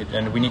mistakes that we did,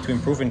 and we need to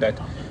improve in that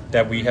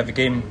we have a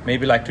game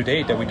maybe like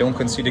today that we don't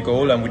concede a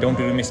goal and we don't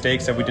do the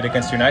mistakes that we did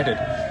against United.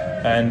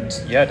 And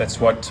yeah, that's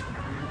what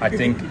I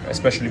think,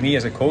 especially me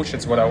as a coach,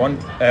 that's what I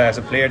want as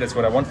a player. That's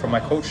what I want from my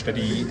coach, that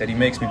he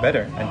makes me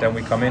better. And then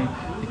we come in,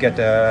 we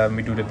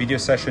do the video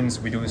sessions,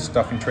 we do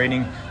stuff in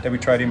training that we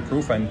try to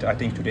improve. And I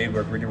think today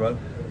worked really well.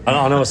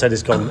 I know I said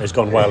it's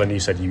gone well, and you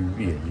said you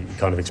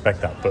kind of expect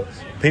that. But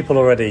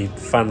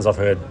fans I've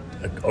heard,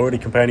 already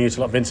comparing you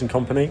to like Vincent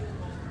Kompany.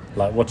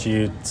 Like, what do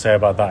you say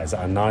about that? Is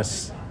that a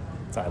nice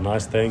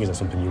thing? Is that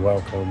something you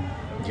welcome?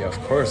 Yeah, of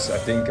course. I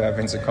think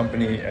Vincent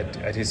Kompany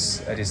at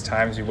his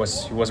times he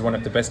was one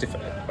of the best,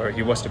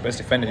 he was the best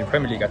defender in the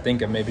Premier League, I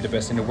think, and maybe the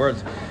best in the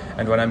world.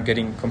 And when I'm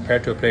getting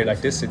compared to a player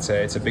like this, it's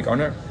a big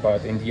honor.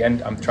 But in the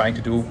end, I'm trying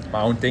to do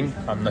my own thing.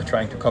 I'm not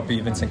trying to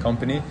copy Vincent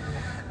Kompany.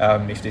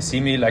 If they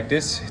see me like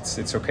this,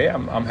 it's okay.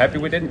 I'm happy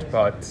with it.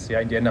 But yeah,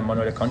 in the end, I'm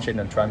under the contract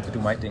and I'm trying to do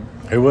my thing.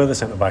 Who were the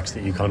centre backs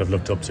that you kind of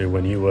looked up to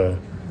when you were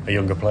a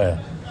younger player?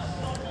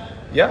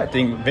 Yeah, I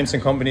think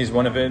Vincent Kompany is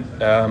one of it.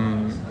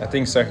 I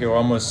think Sergio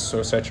Ramos,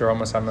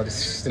 I'm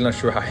still not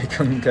sure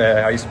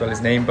how you spell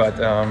his name, but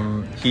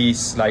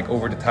he's like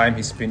over the time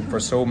he's been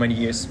for so many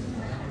years.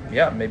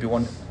 Yeah, maybe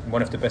one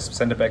of the best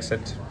centre backs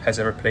that has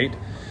ever played,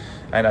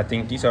 and I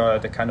think these are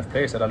the kind of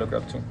players that I look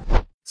up to.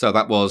 So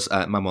that was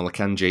Manuel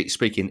Akanji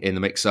speaking in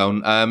the mix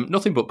zone.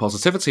 Nothing but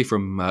positivity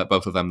from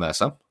both of them there,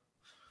 Sam.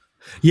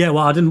 Yeah,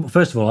 well, I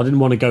didn't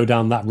want to go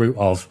down that route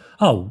of,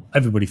 oh,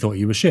 everybody thought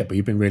you were shit, but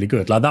you've been really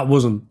good. Like, that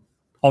wasn't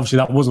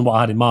what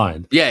I had in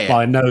mind. Yeah. But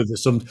I know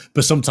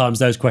that sometimes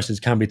those questions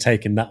can be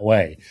taken that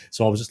way.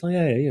 So I was just like,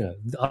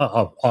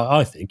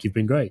 I think you've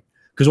been great.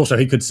 Because also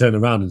he could turn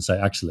around and say,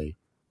 actually,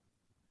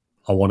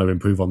 I want to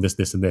improve on this,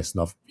 this, and this,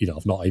 and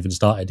I've not even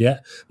started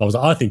yet. But I was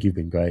like, I think you've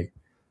been great.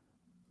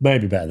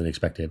 Maybe better than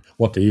expected.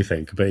 What do you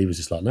think? But he was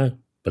just like, no,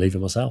 believe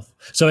in myself.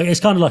 So it's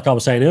kind of like I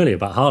was saying earlier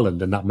about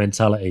Haaland and that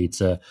mentality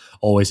to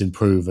always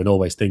improve and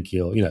always think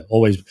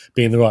always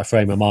be in the right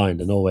frame of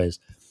mind and always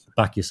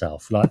back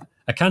yourself. Like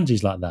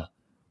Akanji's like that.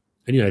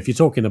 And, if you're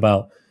talking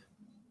about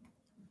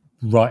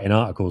writing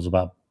articles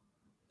about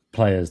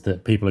players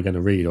that people are going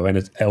to read or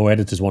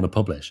editors want to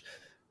publish,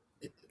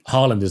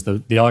 Haaland is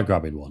the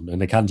eye-grabbing one,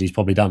 and Akanji's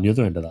probably down the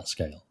other end of that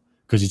scale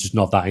because he's just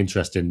not that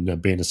interested in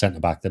being a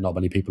centre-back that not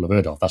many people have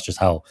heard of. That's just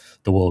how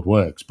the world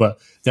works. But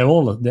they've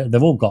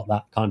all got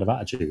that kind of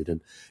attitude.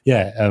 And,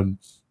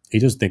 he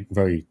does think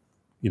very,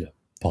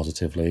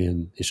 positively,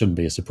 and it shouldn't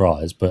be a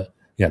surprise. But,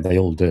 yeah, they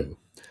all do.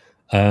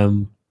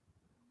 And,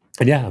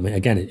 yeah, I mean,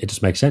 again, it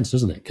just makes sense,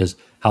 doesn't it? Because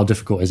how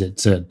difficult is it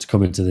to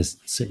come into this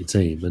City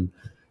team? And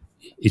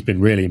he's been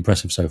really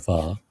impressive so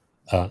far.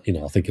 I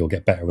think he'll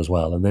get better as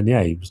well. And then,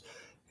 he was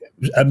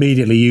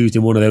immediately used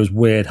in one of those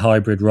weird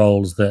hybrid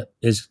roles that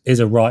is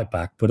a right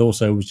back, but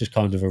also was just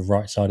kind of a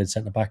right-sided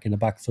centre back in a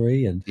back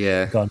three, and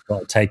got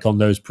to take on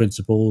those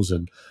principles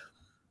and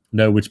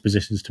know which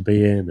positions to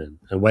be in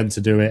and when to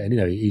do it. And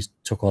he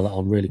took all that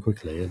on really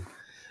quickly. And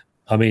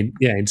I mean,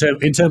 in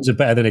terms of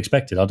better than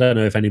expected, I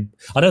don't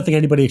think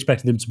anybody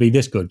expected him to be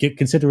this good,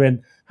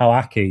 considering how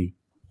Aki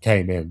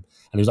came in and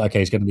he was like, okay,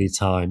 he's going to need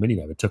time, and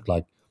it took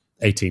like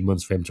 18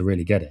 months for him to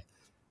really get it.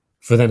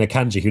 For then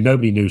Akanji, who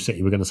nobody knew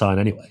City were going to sign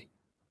anyway,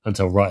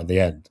 until right at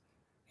the end.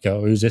 You go,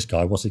 who's this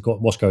guy?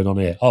 What's going on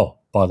here? Oh,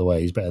 by the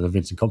way, he's better than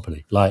Vincent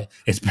Kompany. Like,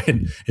 it's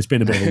been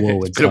a bit of a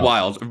whirlwind. It's been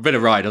a bit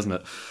of a ride, hasn't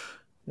it?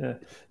 Yeah.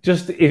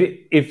 Just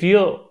if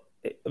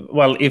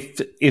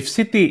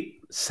City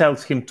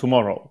sells him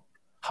tomorrow,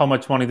 how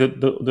much money do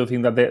you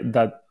think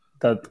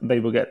that they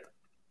will get?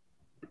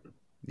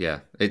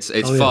 Yeah, it's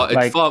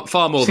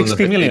far more 60 than the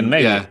 15 million,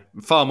 maybe. Yeah,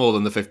 far more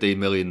than the 15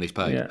 million he's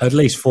paid. Yeah. At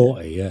least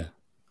 40, yeah.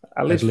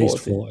 At least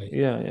 40.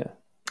 Yeah.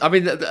 I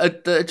mean, I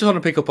just want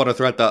to pick up on a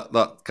thread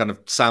that kind of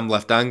Sam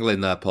left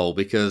dangling there, Paul,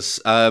 because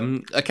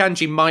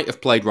Akanji might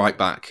have played right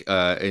back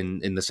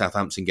in the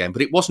Southampton game,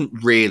 but it wasn't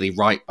really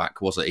right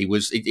back, was it? He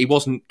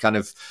wasn't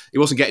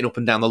getting up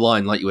and down the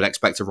line like you would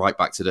expect a right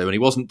back to do, and he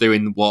wasn't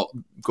doing what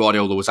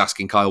Guardiola was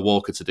asking Kyle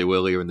Walker to do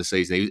earlier in the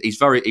season.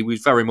 He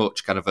was very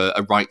much kind of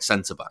a right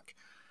centre back.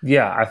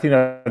 Yeah, I think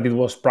that it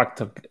was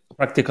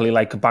practically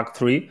like a back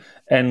three,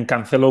 and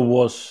Cancelo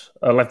was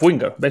a left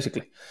winger,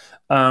 basically.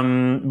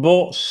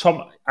 But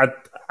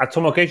at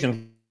some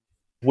occasions,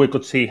 we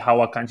could see how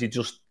Akanji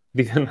just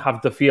didn't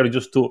have the fear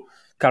just to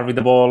carry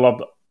the ball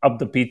up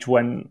the pitch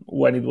when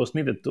it was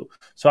needed to.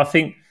 So I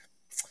think,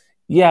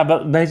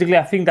 but basically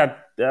I think that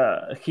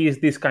he is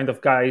this kind of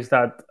guy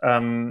that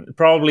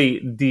probably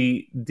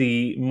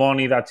the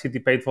money that City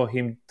paid for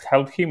him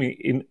helped him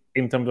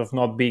in terms of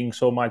not being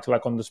so much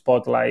like on the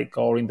spotlight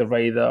or in the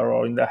radar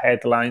or in the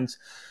headlines.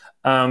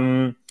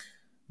 But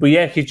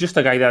yeah, he's just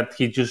a guy that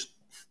he just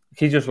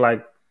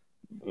like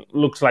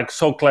looks like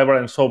so clever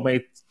and so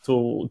made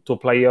to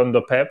play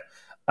under Pep.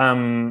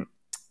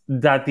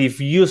 That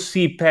if you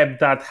see Pep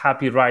that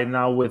happy right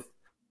now with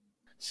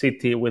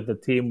City, with the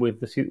team, with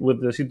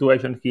the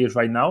situation he is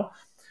right now,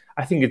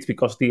 I think it's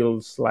because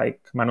deals like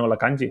Manuel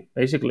Akanji,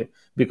 basically,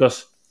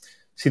 because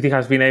City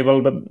has been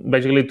able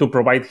basically to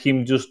provide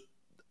him just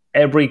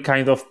every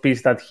kind of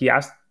piece that he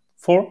asked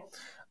for.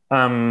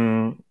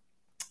 I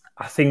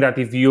think that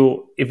if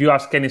you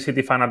ask any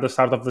City fan at the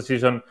start of the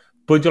season,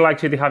 would you like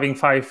City having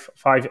five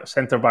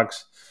centre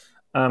backs?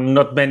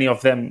 Not many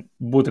of them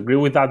would agree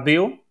with that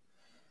deal.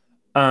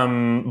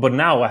 But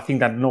now I think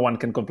that no one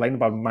can complain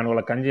about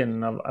Manuel Akanji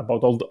and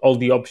about all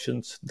the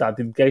options that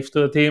it gave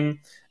to the team,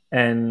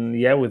 and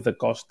with the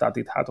cost that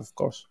it had, of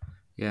course.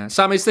 Yeah,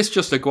 Sam, is this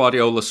just a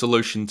Guardiola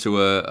solution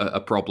to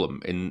a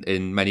problem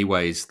in many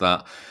ways?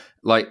 That,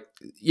 like,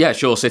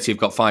 sure, City have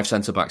got 5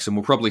 centre-backs, and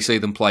we'll probably see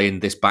them play in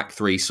this back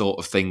three sort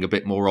of thing a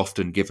bit more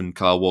often, given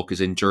Kyle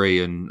Walker's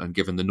injury and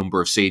given the number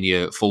of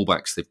senior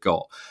fullbacks they've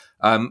got.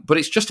 But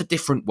it's just a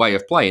different way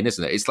of playing,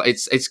 isn't it?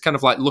 It's kind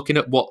of like looking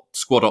at what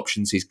squad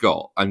options he's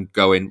got and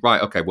going,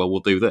 right, okay, well, we'll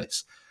do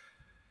this.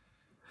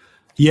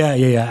 Yeah,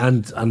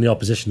 and the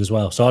opposition as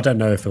well. So I don't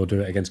know if he'll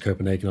do it against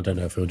Copenhagen. I don't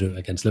know if he'll do it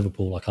against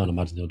Liverpool. I can't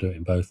imagine he'll do it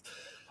in both.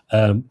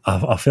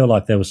 I feel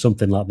like there was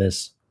something like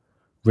this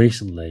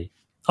recently.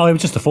 Oh, it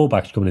was just the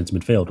fullbacks coming into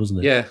midfield,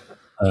 wasn't it? Yeah.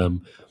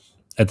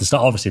 At the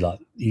start, obviously, like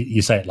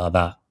you say it like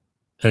that,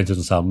 and it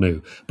doesn't sound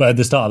new. But at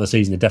the start of the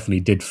season, it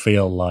definitely did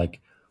feel like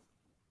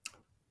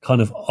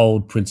kind of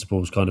old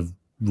principles kind of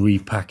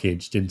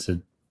repackaged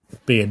into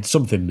being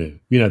something new.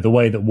 You know, the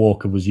way that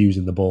Walker was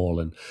using the ball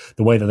and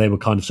the way that they were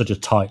kind of such a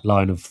tight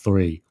line of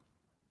three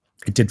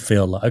it did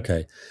feel like,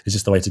 okay, is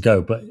this the way to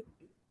go? But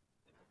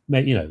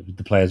maybe,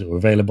 the players that were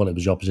available, it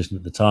was your position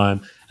at the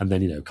time, and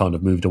then, kind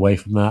of moved away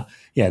from that.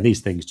 Yeah,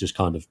 these things just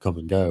kind of come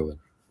and go. And,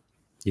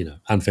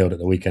 Anfield at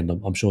the weekend,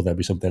 I'm sure there'll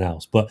be something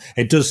else. But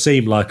it does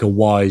seem like a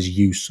wise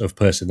use of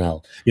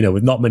personnel,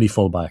 with not many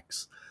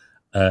fullbacks.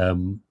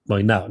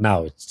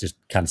 Now it's just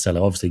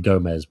Cancelo, obviously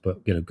Gomez,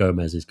 but,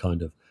 Gomez is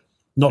kind of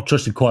not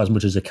trusted quite as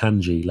much as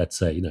Akanji, let's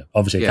say.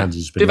 Obviously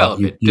Akanji's been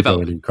like, you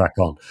go in and crack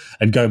on.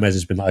 And Gomez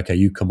has been like, okay,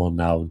 you come on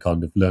now and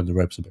kind of learn the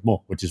ropes a bit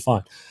more, which is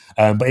fine.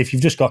 But if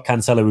you've just got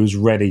Cancelo who's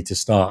ready to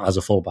start as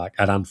a fullback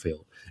at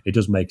Anfield, it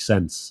does make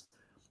sense,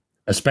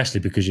 especially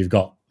because you've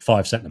got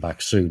 5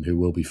 centre-backs soon who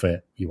will be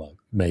fit.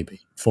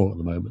 Maybe 4 at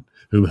the moment,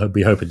 who will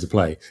be hoping to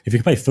play. If you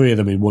can play 3 of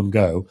them in one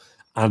go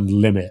and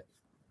limit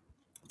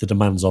the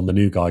demands on the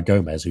new guy,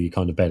 Gomez, who you're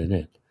kind of bedding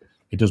in,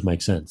 it does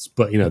make sense.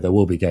 But, there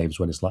will be games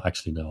when it's like,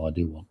 actually, no, I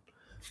do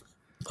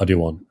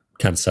want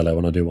Cancelo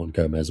and I do want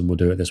Gomez, and we'll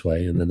do it this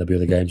way. And then there'll be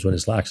other games when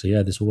it's like, actually,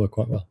 yeah, this will work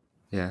quite well.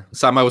 Yeah,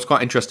 Sam, I was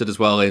quite interested as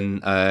well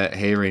in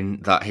hearing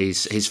that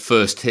his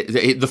first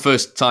hit, the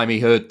first time he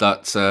heard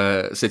that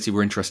City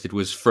were interested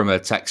was from a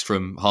text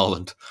from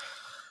Haaland.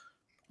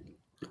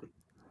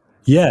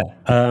 Yeah,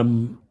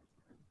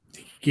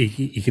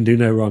 he can do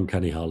no wrong,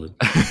 can he, Haaland?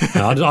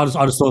 I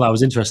just thought that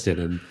was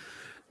interesting,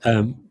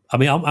 and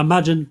I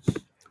imagine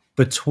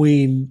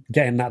between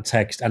getting that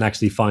text and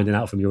actually finding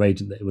out from your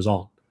agent that it was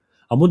on,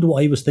 I wonder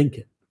what he was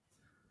thinking.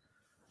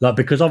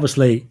 Because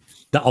obviously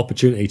that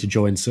opportunity to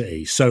join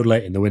City so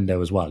late in the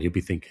window as well, you'd be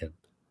thinking,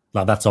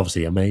 that's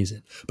obviously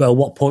amazing. But at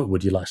what point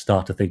would you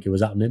start to think it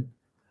was happening?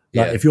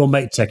 If your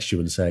mate texts you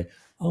and say,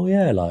 oh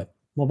yeah, my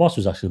boss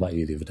was asking about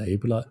you the other day,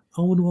 you'd be like,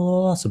 I wonder what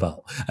all that's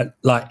about. And,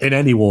 in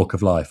any walk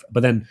of life.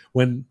 But then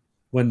when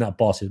that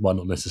boss is, well,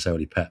 not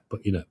necessarily Pep, but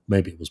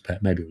maybe it was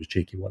Pep, maybe it was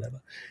cheeky,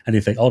 whatever. And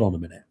you think, hold on a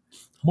minute,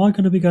 am I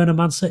going to be going to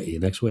Man City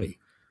next week?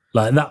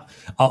 That,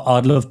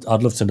 I'd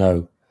love to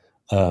know.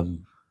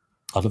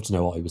 I'd love to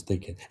know what he was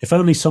thinking. If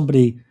only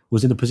somebody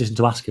was in a position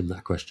to ask him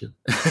that question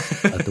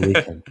at the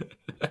weekend.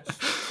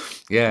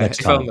 Yeah,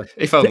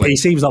 if only. He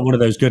seems like one of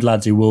those good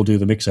lads who will do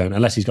the mix zone,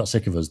 unless he's got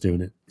sick of us doing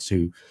it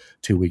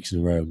 2 weeks in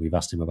a row. And we've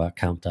asked him about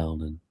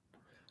countdown and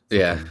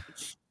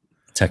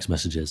text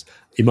messages.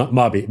 He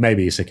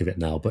maybe he's sick of it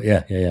now, but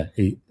yeah.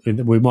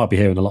 We might be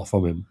hearing a lot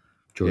from him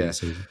during the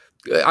season.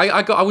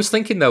 I was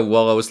thinking though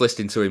while I was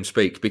listening to him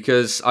speak,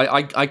 because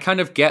I kind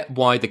of get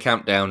why the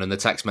countdown and the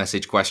text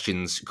message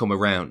questions come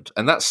around,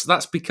 and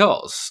that's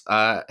because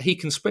he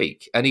can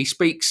speak, and he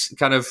speaks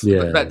kind of.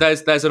 Yeah.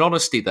 There's an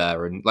honesty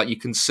there, and you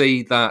can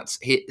see that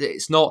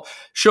it's not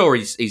sure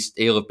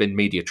he'll have been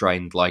media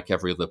trained like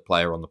every other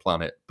player on the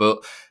planet,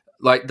 but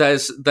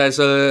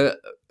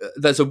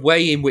there's a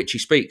way in which he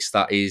speaks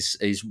that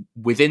is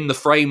within the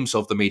frames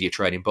of the media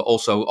training, but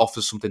also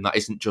offers something that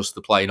isn't just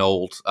the plain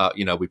old,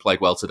 we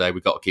played well today,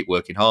 we've got to keep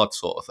working hard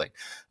sort of thing.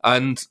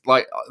 And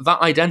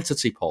that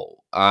identity,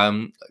 Paul,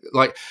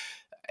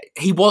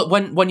 he was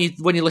when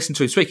you listen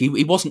to him speak,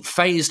 he wasn't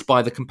fazed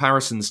by the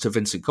comparisons to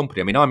Vincent Kompany.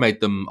 I mean, I made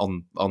them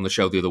on the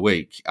show the other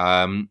week.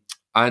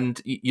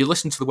 And you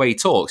listen to the way he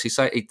talks. He's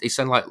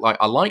saying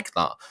I like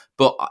that,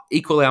 but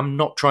equally I'm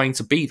not trying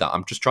to be that.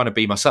 I'm just trying to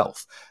be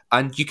myself,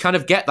 and you kind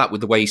of get that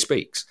with the way he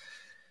speaks.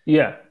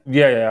 Yeah.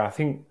 I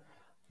think,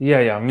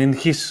 I mean,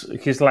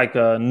 he's like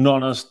a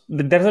non-honest.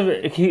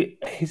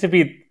 He's a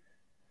bit.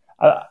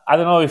 I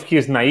don't know if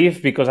he's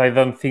naive, because I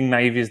don't think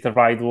naive is the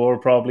right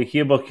word probably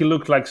here. But he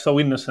looked like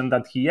so innocent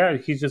that he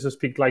just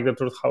speaks like the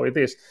truth how it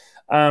is.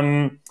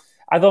 I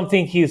don't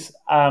think he's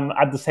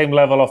at the same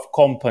level of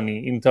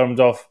Kompany in terms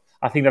of.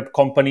 I think that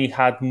Kompany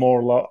had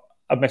more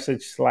a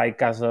message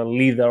as a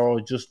leader,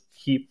 or just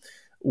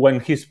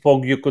when he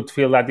spoke, you could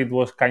feel that it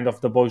was kind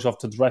of the voice of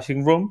the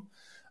dressing room.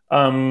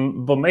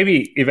 But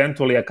maybe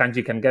eventually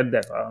Akanji can get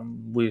there.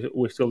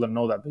 We still don't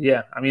know that. But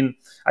yeah, I mean,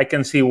 I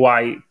can see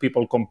why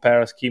people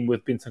compare him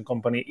with Vincent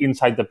Kompany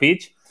inside the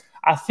pitch.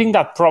 I think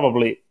that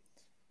probably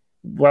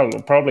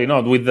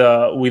not. With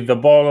the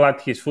ball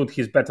at his foot,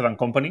 he's better than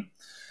Kompany.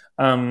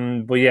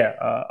 But yeah,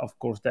 of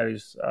course, there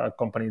is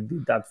Kompany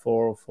did that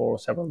for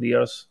several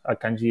years.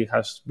 Akanji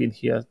has been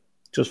here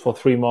just for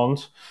 3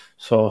 months,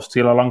 so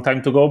still a long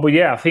time to go. But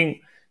yeah, I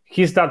think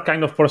he's that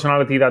kind of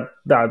personality that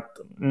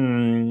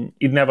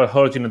it never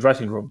hurts in the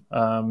dressing room.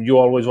 You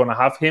always want to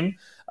have him.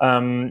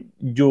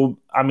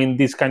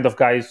 These kind of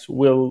guys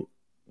will.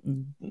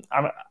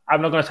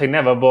 I'm not going to say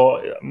never,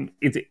 but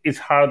it's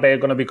hard. They're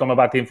going to become a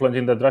bad influence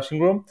in the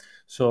dressing room.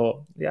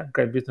 So yeah,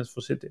 great business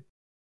for City.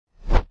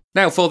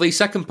 Now, for the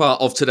second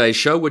part of today's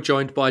show, we're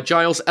joined by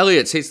Giles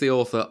Elliott. He's the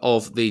author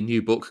of the new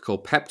book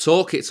called Pep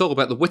Talk. It's all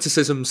about the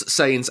witticisms,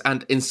 sayings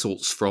and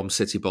insults from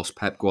City boss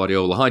Pep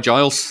Guardiola. Hi,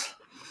 Giles.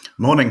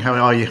 Morning, how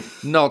are you?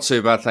 Not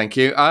too bad, thank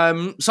you.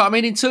 So, I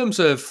mean, in terms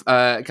of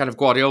kind of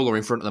Guardiola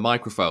in front of the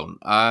microphone,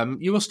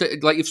 you must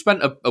you've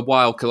spent a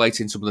while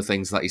collating some of the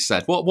things that he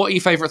said. What are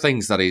your favourite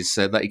things that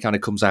he kind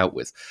of comes out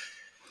with?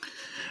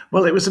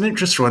 Well, it was an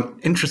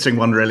interesting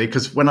one, really,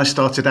 because when I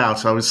started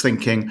out, I was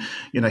thinking,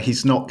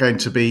 he's not going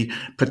to be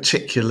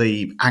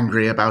particularly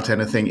angry about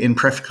anything in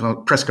press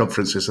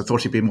conferences. I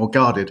thought he'd be more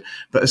guarded.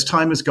 But as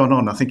time has gone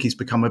on, I think he's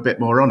become a bit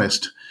more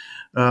honest.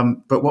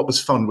 But what was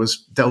fun was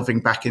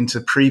delving back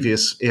into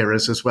previous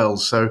eras as well.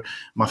 So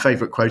my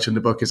favourite quote in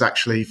the book is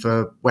actually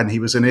for when he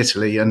was in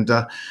Italy, and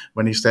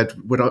when he said,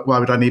 why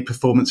would I need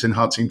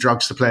performance-enhancing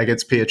drugs to play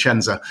against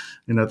Piacenza?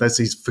 There's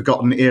these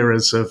forgotten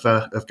eras of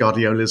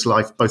Guardiola's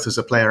life, both as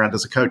a player and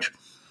as a coach.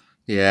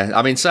 Yeah,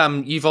 I mean,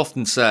 Sam, you've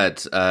often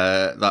said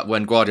that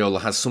when Guardiola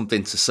has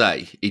something to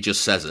say, he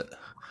just says it.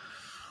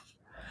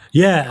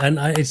 Yeah, and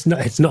it's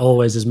not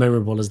always as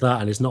memorable as that,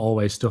 and it's not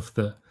always stuff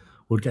that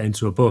would get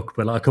into a book.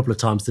 But like a couple of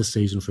times this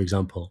season, for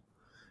example,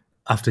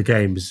 after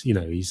games,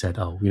 he said,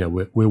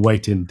 we're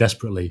waiting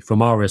desperately for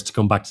Mahrez to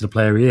come back to the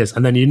player he is.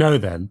 And then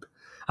then,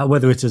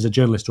 whether it's as a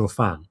journalist or a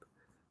fan,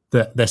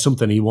 that there's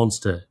something he wants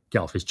to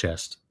get off his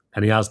chest,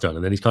 and he has done.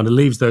 And then he kind of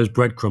leaves those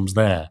breadcrumbs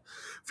there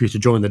for you to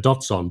join the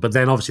dots on. But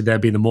then obviously there'd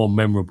be the more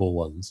memorable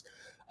ones,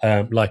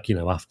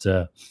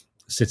 after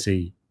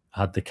City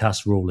had the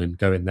CAS ruling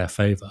go in their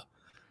favour,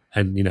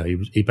 and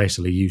he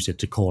basically used it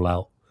to call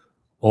out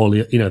all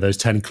those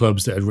 10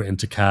 clubs that had written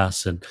to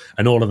CAS and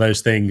all of those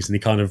things, and he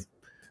kind of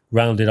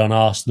rounded on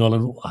Arsenal,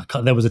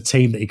 and there was a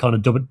team that he kind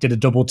of did a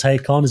double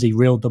take on as he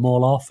reeled them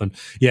all off, and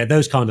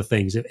those kind of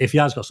things. If he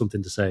has got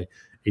something to say,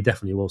 he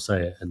definitely will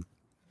say it, and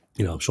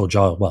I'm sure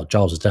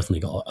Giles has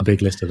definitely got a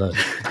big list of those.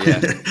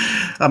 Yeah.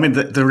 I mean,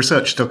 the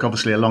research took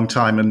obviously a long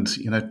time, and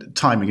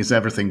timing is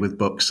everything with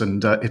books,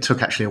 and it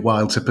took actually a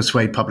while to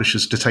persuade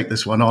publishers to take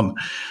this one on.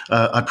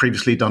 I'd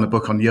previously done a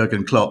book on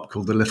Jurgen Klopp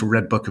called The Little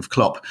Red Book of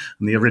Klopp,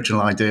 and the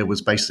original idea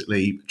was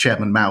basically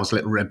Chairman Mao's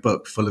Little Red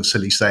Book full of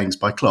silly sayings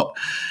by Klopp.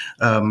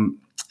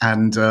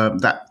 And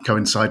that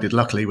coincided,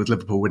 luckily, with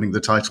Liverpool winning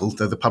the title,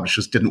 though the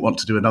publishers didn't want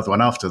to do another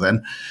one after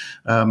then.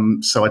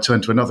 So I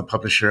turned to another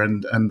publisher,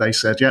 and they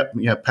said,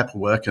 yeah, Pep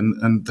will work.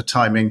 And the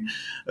timing,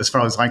 as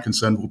far as I'm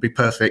concerned, will be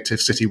perfect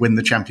if City win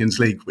the Champions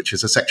League, which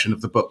is a section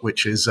of the book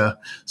which is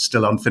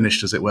still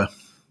unfinished, as it were.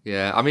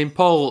 Yeah, I mean,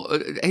 Paul,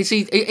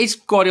 is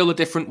Guardiola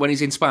different when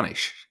he's in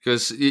Spanish?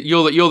 Because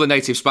you're the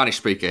native Spanish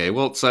speaker here.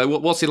 What's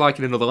he like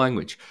in another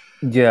language?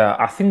 Yeah,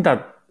 I think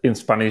that in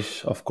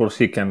Spanish, of course,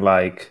 he can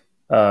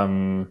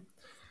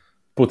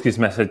put his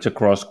message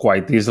across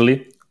quite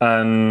easily.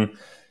 And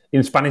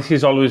in Spanish,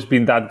 he's always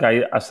been that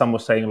guy, as Sam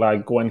was saying,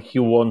 when he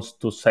wants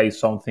to say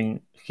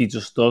something, he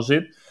just does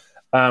it.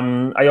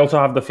 I also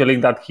have the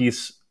feeling that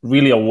he's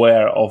really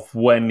aware of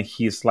when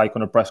he's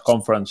on a press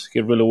conference.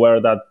 He's really aware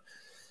that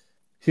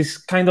he's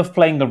kind of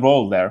playing a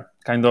role there,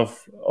 kind of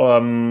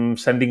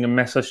sending a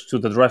message to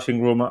the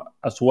dressing room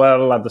as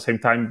well, at the same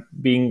time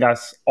being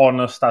as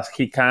honest as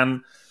he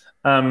can.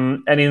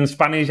 And in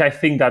Spanish, I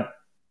think that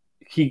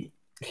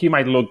he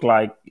might look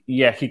like,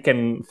 he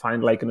can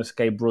find an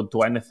escape route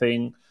to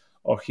anything,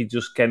 or he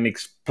just can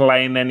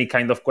explain any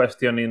kind of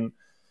question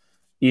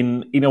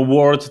in a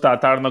words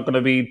that are not going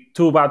to be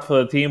too bad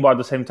for the team, but at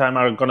the same time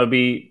are going to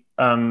be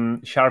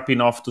sharp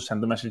enough to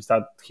send the message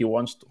that he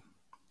wants to.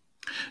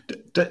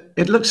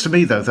 It looks to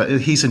me, though, that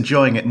he's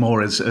enjoying it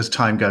more as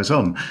time goes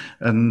on,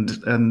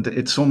 and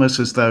it's almost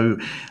as though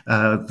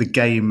the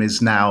game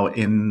is now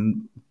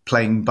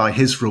playing by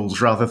his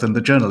rules rather than the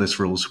journalist's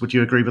rules. Would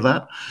you agree with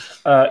that?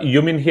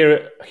 You mean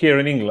here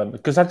in England?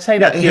 Because I'd say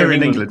that here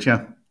in England,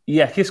 yeah.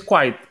 Yeah, he's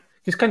kind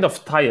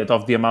of tired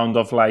of the amount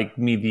of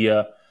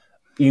media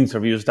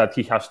interviews that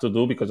he has to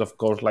do, because of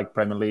course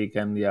Premier League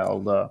and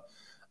all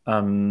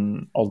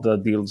the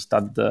deals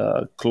that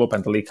the club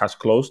and the league has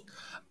closed.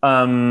 But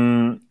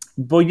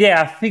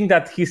I think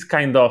that he's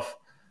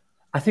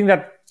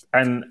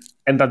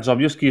and that's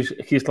obvious.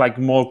 He's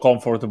more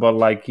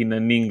comfortable in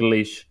an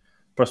English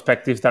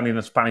perspective than in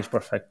a Spanish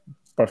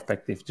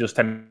perspective. Just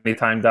any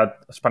time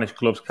that Spanish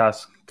clubs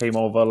came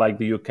over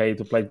the UK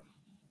to play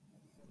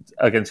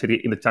against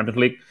City in the Champions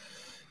League,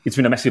 it's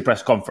been a messy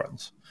press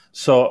conference.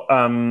 So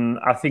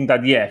I think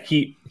that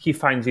he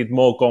finds it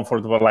more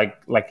comfortable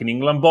like in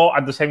England. But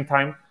at the same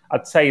time,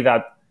 I'd say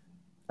that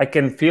I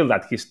can feel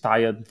that he's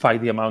tired by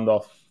the amount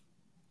of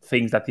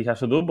things that he has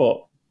to do.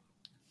 But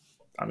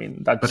I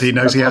mean, but he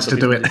knows he has to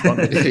do it.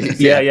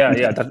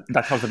 Yeah.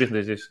 That's how the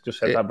business is just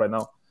set up right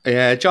now.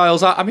 Yeah,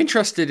 Giles, I'm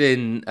interested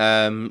in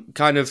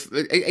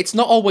it's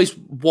not always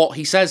what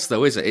he says,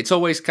 though, is it? It's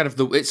always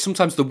it's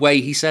sometimes the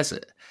way he says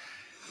it.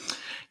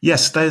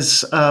 Yes,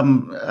 there's,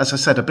 as I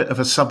said, a bit of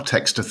a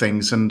subtext to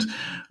things. And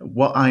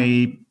what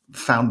I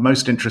found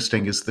most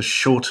interesting is the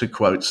shorter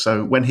quotes.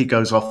 So when he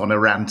goes off on a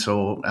rant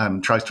or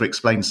tries to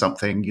explain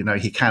something,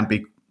 he can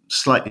be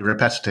slightly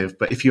repetitive,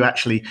 but if you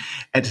actually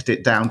edit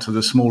it down to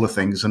the smaller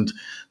things, and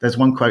there's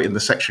one quote in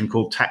the section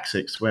called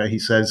Tactics where he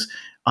says,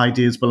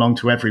 "Ideas belong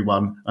to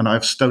everyone, and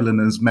I've stolen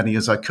as many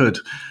as I could."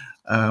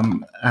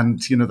 And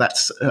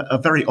that's a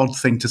very odd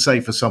thing to say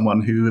for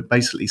someone who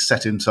basically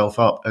set himself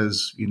up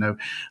as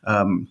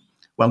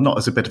not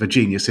as a bit of a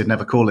genius. He'd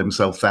never call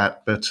himself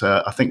that, but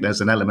I think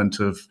there's an element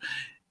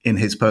in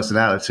his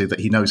personality that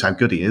he knows how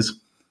good he is.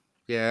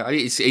 Yeah,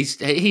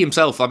 he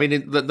himself. I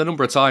mean, the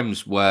number of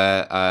times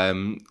where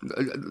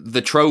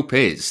the trope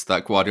is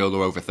that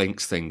Guardiola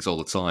overthinks things all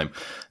the time.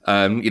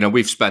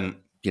 We've spent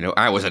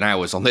hours and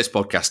hours on this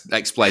podcast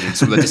explaining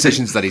some of the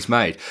decisions that he's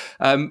made.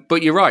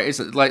 But you're right,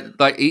 isn't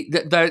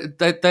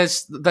it?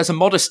 There's a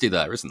modesty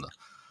there, isn't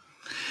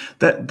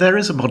there? There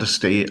is a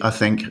modesty, I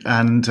think,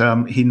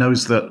 and he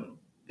knows that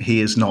he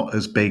is not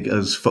as big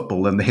as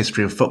football and the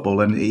history of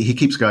football. And he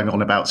keeps going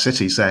on about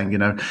City, saying,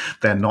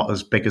 they're not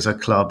as big as a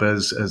club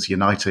as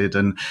United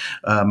and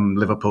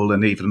Liverpool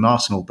and even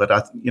Arsenal.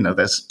 But,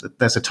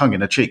 there's a tongue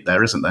in a cheek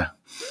there, isn't there?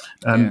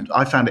 And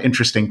I found it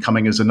interesting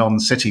coming as a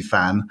non-City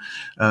fan,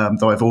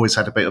 though I've always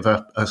had a bit of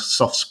a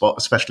soft spot,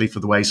 especially for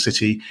the way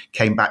City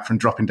came back from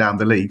dropping down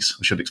the leagues.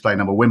 I should explain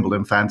I'm a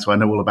Wimbledon fan, so I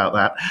know all about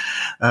that.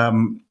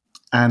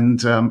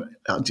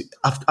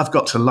 I've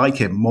got to like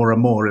him more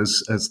and more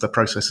as the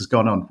process has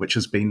gone on, which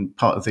has been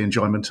part of the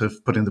enjoyment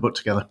of putting the book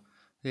together.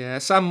 Yeah,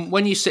 Sam,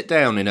 when you sit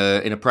down in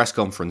a press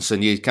conference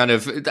and you kind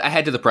of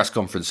ahead of the press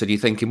conference and you're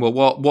thinking, well,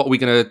 what are we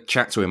going to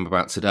chat to him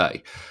about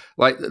today?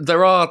 Like,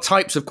 there are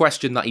types of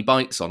question that he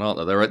bites on,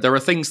 aren't there? There are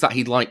things that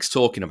he likes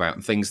talking about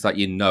and things that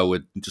are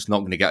just not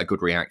going to get a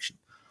good reaction.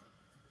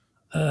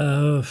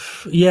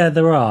 Yeah,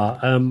 there are.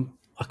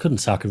 I couldn't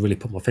say I could really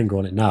put my finger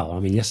on it now. I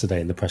mean,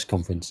 yesterday in the press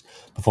conference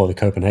before the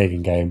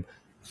Copenhagen game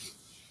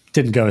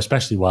didn't go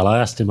especially well. I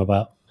asked him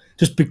about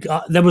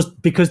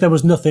because there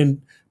was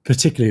nothing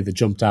particularly that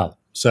jumped out.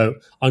 So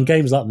on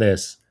games like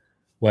this,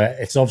 where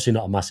it's obviously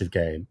not a massive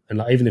game,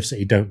 and even if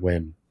City don't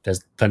win,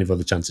 there's plenty of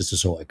other chances to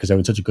sort it because they're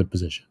in such a good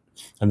position,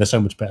 and they're so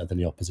much better than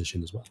the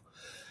opposition as well.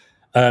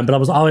 But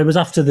it was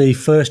after the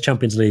first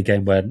Champions League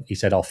game when he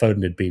said,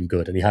 Foden had been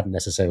good, and he hadn't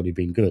necessarily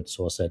been good.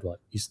 So I said, right,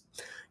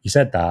 you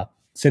said that.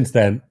 Since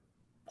then,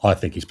 I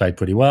think he's played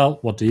pretty well.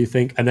 What do you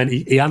think? And then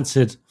he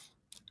answered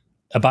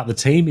about the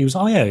team. He was,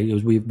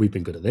 we've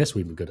been good at this,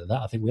 we've been good at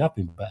that. I think we have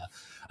been better.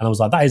 And I was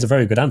like, that is a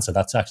very good answer.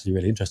 That's actually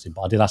really interesting.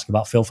 But I did ask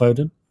about Phil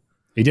Foden.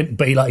 He didn't.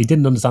 But he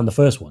didn't understand the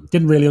first one.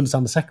 Didn't really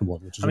understand the second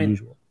one, which is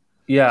unusual.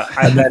 Yeah,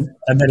 and then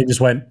he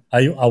just went.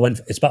 I went.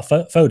 It's about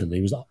Foden.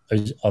 He was.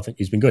 I think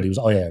he's been good. He was.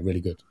 Oh yeah,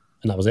 really good.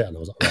 And that was it. And I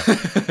was like,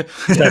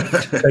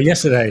 right. so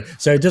yesterday.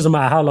 So it doesn't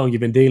matter how long you've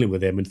been dealing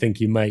with him and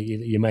think you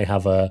may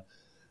have a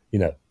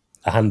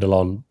handle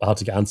on how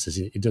to get answers.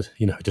 It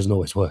doesn't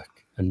always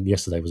work. And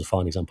yesterday was a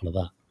fine example of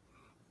that.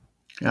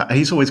 Yeah,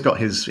 he's always got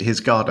his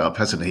guard up,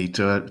 hasn't he,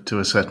 to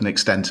a certain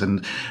extent,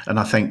 and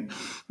I think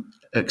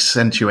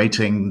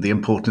accentuating the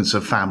importance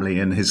of family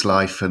in his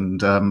life.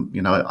 And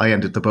I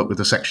ended the book with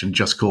a section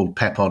just called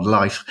Pep on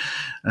Life,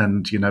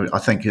 and I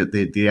think at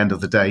the end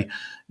of the day,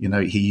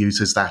 he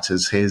uses that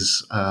as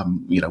his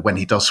when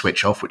he does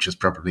switch off, which is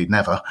probably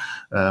never,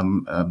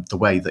 the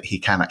way that he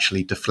can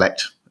actually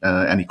deflect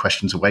any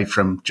questions away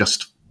from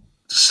just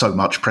so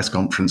much press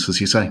conference,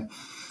 as you say.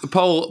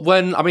 Paul,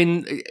 when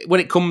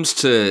it comes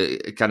to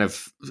kind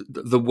of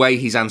the way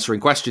he's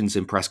answering questions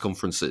in press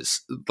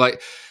conferences,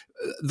 like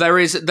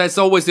there's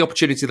always the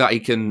opportunity that he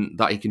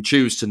can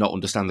choose to not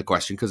understand the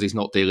question because he's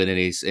not dealing in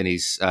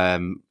his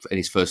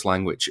first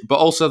language. But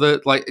also,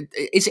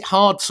 is it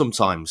hard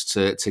sometimes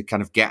to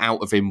kind of get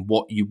out of him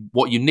what you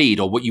need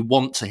or what you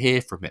want to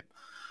hear from him?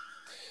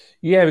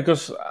 Yeah,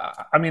 because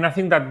I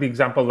think that the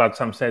example that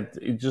Sam said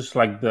is just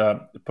like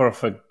the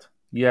perfect.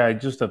 Yeah,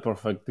 just a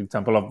perfect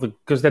example of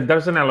because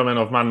there's an element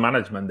of man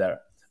management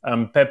there.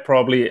 Pep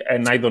probably,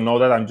 and I don't know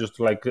that, I'm just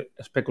like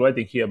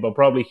speculating here, but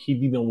probably he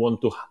didn't want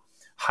to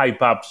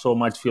hype up so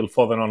much Phil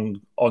Foden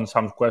on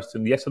some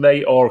question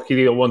yesterday, or he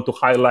didn't want to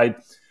highlight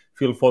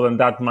Phil Foden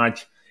that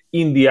much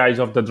in the eyes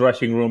of the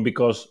dressing room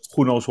because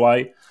who knows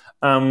why.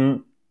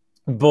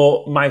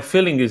 But my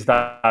feeling is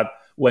that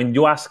when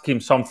you ask him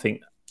something,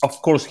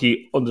 of course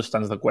he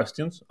understands the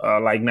questions,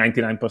 like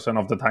 99%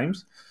 of the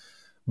times.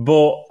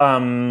 But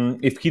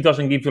if he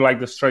doesn't give you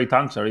like the straight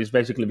answer, it's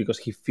basically because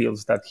he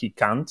feels that he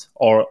can't,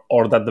 or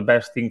that the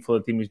best thing for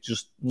the team is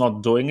just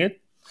not doing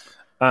it.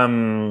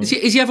 Is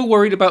he ever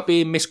worried about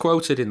being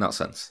misquoted in that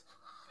sense?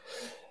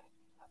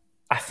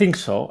 I think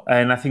so,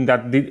 and I think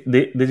that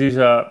this is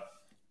a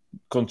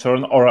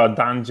concern or a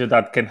danger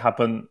that can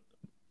happen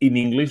in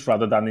English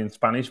rather than in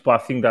Spanish. But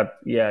I think that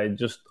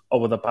just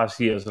over the past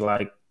years,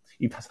 like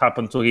it has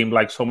happened to him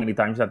like so many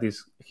times that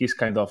he's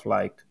kind of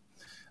like.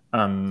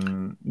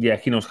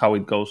 He knows how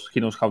it goes. He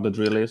knows how the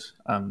drill is.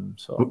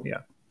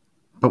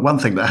 But one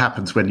thing that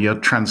happens when you're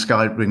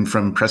transcribing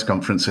from press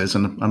conferences,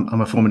 and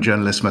I'm a former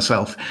journalist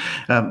myself,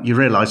 you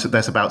realise that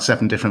there's about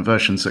 7 different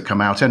versions that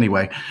come out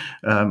anyway.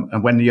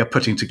 And when you're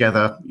putting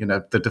together,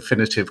 the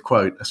definitive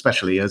quote,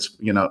 especially as,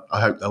 I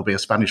hope there'll be a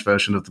Spanish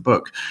version of the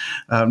book,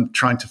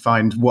 trying to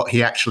find what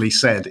he actually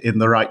said in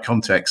the right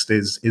context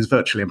is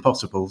virtually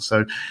impossible.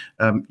 So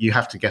you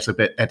have to get a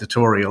bit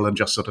editorial and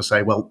just sort of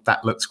say, well,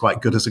 that looks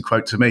quite good as a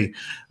quote to me.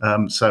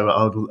 So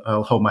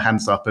I'll hold my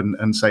hands up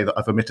and say that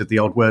I've omitted the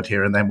odd word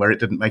here and then where it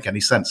didn't make any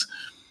sense.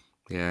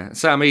 Yeah,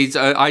 Sam,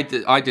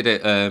 I did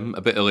it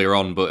a bit earlier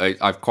on, but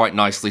I've quite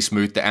nicely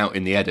smoothed it out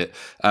in the edit.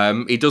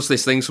 He does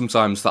this thing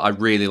sometimes that I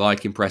really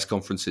like in press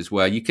conferences,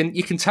 where you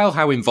can tell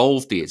how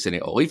involved he is in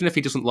it all, even if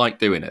he doesn't like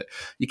doing it.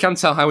 You can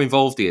tell how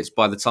involved he is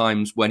by the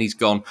times when he's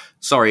gone,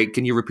 "Sorry,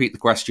 can you repeat the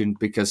question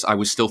because I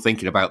was still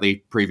thinking about the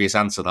previous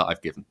answer that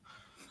I've given."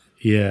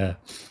 Yeah,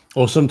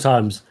 or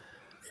sometimes,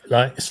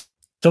 not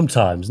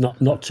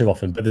too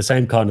often, but the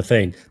same kind of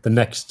thing. The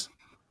next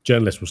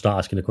journalist will start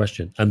asking a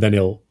question, and then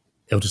he'll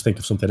just think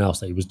of something else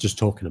that he was just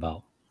talking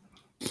about,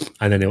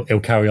 and then he'll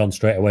carry on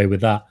straight away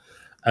with that.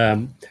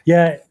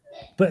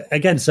 But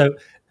again, so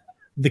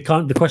the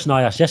question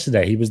I asked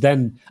yesterday, he was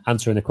then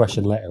answering a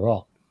question later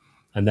on,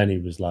 and then he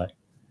was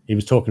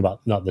talking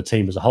about not the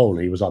team as a whole.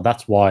 He was like,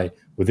 "That's why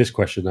with this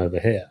question over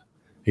here,"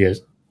 he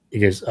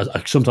goes,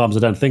 "Sometimes I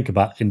don't think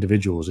about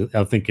individuals.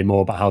 I'm thinking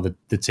more about how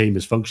the team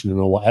is functioning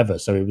or whatever."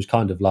 So it was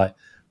kind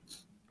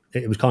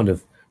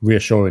of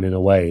reassuring in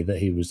a way that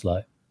he was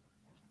like,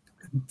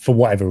 for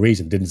whatever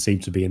reason, didn't seem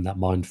to be in that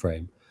mind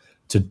frame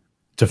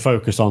to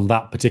focus on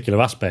that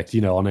particular aspect.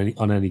 On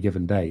any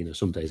given day.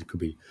 Some days it could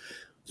be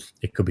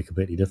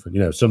completely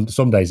different.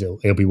 Some days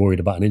he'll be worried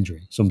about an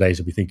injury. Some days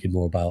he'll be thinking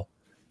more about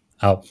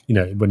how,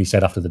 when he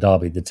said after the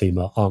derby, the team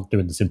aren't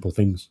doing the simple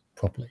things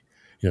properly.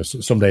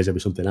 Some days there'll be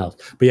something else.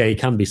 But yeah, he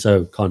can be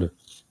so kind of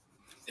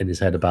in his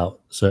head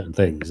about certain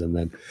things, and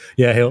then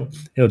he'll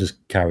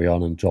just carry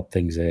on and drop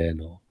things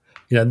in, or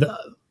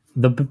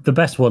the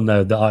best one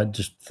though that I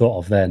just thought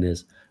of then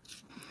is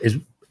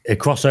a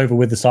crossover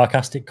with the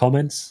sarcastic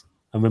comments.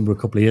 I remember a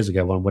couple of years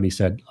ago when he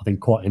said, I think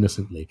quite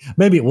innocently,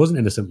 maybe it wasn't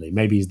innocently,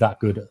 maybe he's that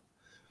good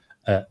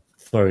at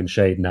throwing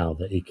shade now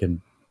that he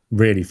can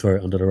really throw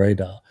it under the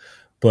radar.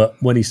 But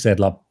when he said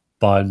like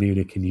Bayern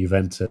Munich and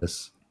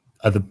Juventus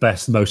are the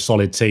best, most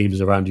solid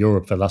teams around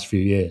Europe for the last few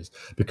years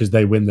because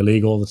they win the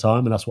league all the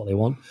time and that's what they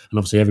want. And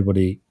obviously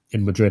everybody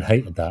in Madrid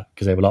hated that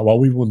because they were like, well,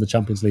 we've won the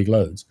Champions League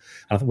loads.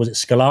 And I think, was it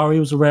Scolari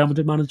was the Real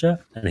Madrid manager?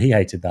 And he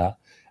hated that.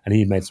 And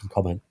he made some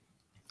comment.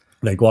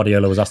 Then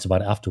Guardiola was asked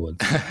about it afterwards.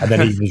 And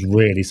then he was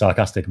really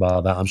sarcastic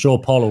about that. I'm sure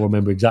Paul will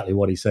remember exactly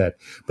what he said.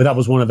 But that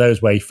was one of those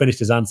where he finished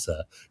his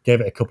answer, gave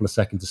it a couple of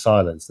seconds of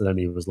silence, and then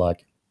he was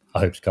like, I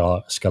hope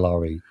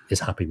Scolari is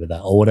happy with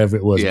that, or whatever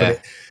it was. Yeah.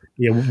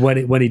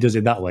 But when he does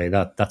it that way,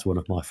 that's one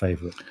of my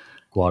favourite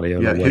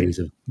Guardiola ways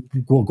of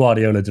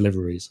Guardiola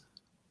deliveries.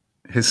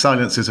 His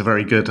silences are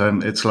very good.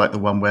 It's like the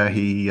one where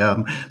he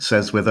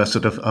says with a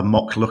sort of a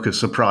mock look of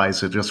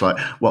surprise, just like,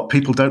 what,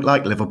 people don't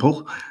like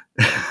Liverpool?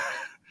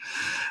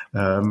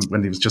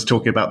 When he was just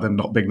talking about them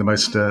not being the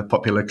most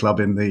popular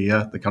club in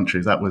the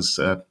country. That was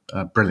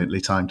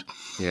brilliantly timed.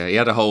 Yeah, he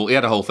had a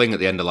whole thing at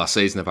the end of last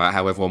season about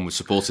how everyone was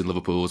supporting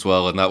Liverpool as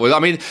well, and that was. I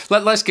mean,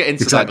 let's get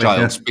into that,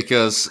 Giles,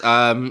 because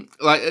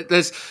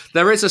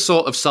there is a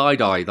sort of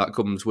side eye that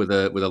comes with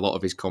a lot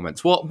of his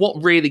comments.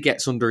 What really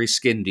gets under his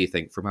skin, do you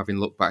think, from having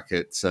looked back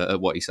at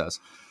what he says?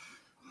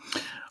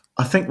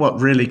 I think what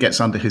really gets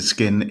under his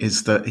skin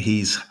is that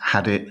he's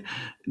had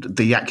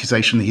the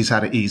accusation that he's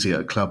had it easier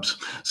at clubs.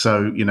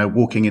 So,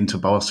 walking into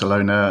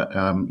Barcelona,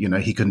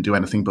 he couldn't do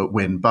anything but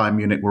win. Bayern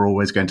Munich were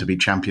always going to be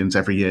champions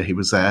every year he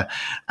was there,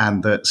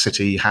 and that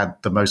City had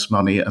the most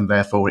money, and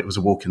therefore it was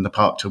a walk in the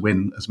park to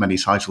win as many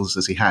titles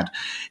as he had.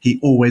 He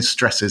always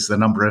stresses the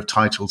number of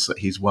titles that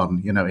he's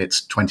won.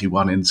 It's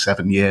 21 in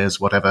 7 years,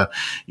 whatever.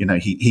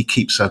 He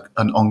keeps an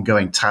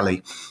ongoing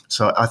tally.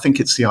 So I think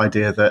it's the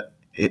idea that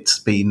it's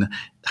been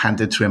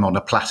handed to him on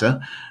a platter,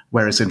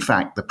 whereas in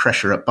fact the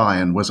pressure at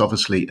Bayern was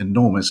obviously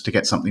enormous to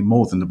get something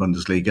more than the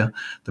Bundesliga.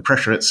 The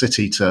pressure at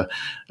City to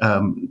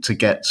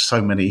get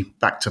so many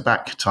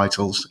back-to-back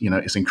titles,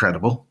 is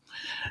incredible,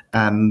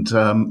 and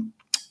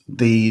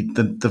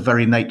the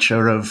very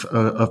nature of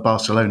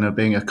Barcelona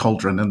being a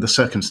cauldron and the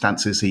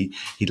circumstances he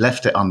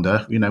left it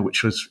under,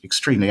 which was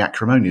extremely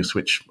acrimonious,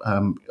 which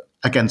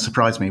again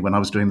surprised me when I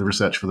was doing the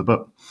research for the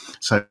book.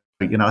 So.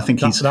 I think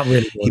that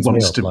really he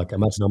wants to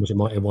imagine how much it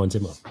might have wound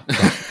him up.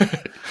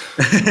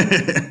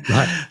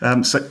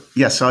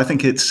 So I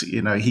think it's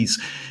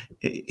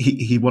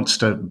he wants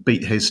to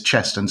beat his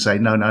chest and say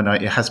no,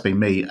 it has been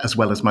me as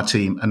well as my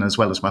team and as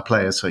well as my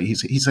players. So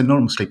he's an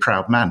enormously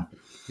proud man.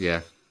 Yeah.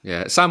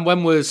 Sam,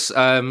 when was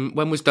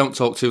Don't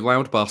Talk Too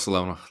Loud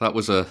Barcelona? That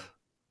was a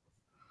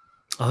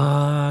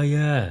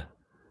yeah.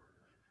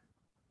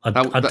 I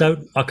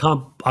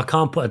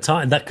can't put a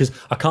time that because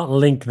I can't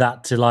link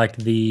that to like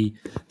the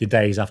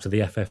days after the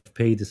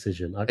FFP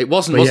decision. It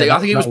wasn't, was it? I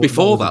think it was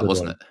before that,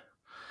 wasn't it?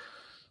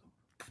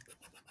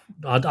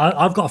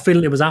 I've got a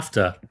feeling it was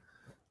after,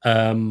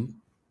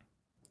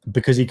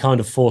 because he kind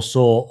of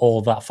foresaw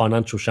all that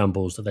financial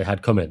shambles that they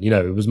had coming.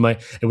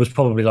 It was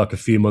probably like a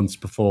few months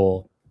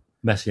before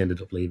Messi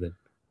ended up leaving.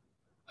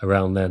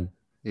 Around then,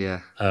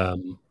 yeah.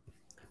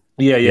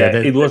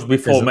 It was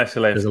before Messi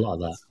left. There's a lot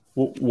of that.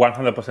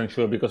 100%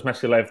 sure, because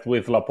Messi left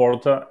with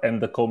Laporta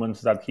and the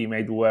comments that he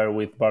made were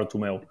with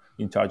Bartomeu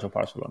in charge of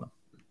Barcelona.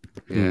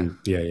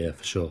 Yeah,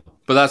 for sure.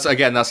 But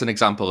that's an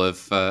example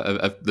of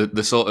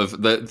the sort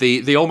of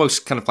the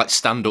almost kind of like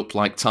stand up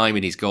like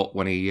timing he's got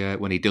when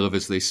he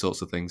delivers these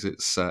sorts of things.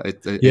 It's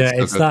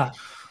that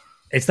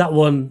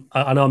one.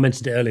 I know I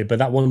mentioned it earlier, but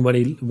that one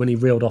when he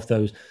reeled off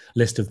those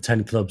list of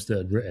 10 clubs that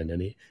had written,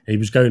 and he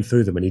was going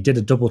through them, and he did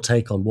a double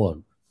take on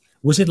one.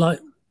 Was it like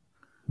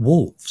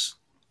Wolves?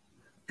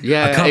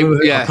 Yeah, I can't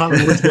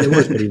remember which one it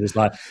was,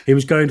 but he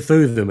was going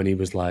through them, and he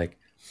was like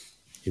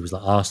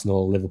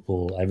Arsenal,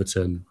 Liverpool,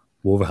 Everton,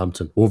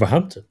 Wolverhampton.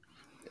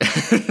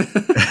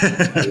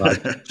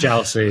 Like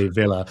Chelsea,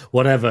 Villa,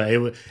 whatever. He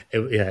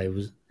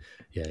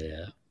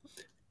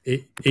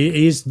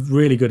is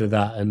really good at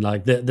that, and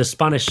like the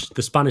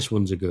Spanish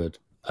ones are good.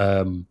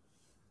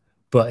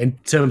 But in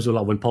terms of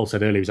like when Paul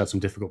said earlier, he's had some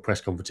difficult press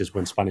conferences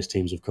when Spanish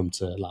teams have come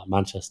to like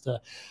Manchester.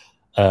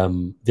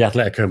 The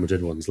Atletico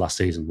Madrid ones last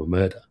season were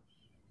murder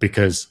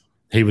because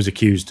he was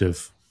accused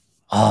of.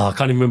 I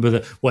can't even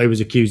remember what he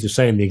was accused of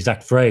saying, the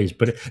exact phrase,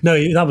 but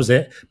that was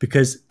it,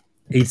 because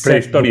he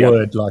said the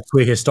word like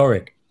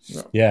prehistoric.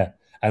 Yeah.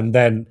 And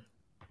then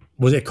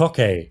was it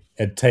Koke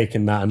had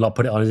taken that and like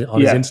put it on his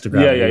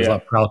Instagram? He was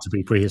like proud to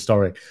be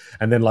prehistoric.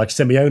 And then like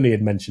Simeone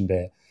had mentioned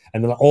it.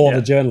 And then like all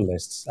the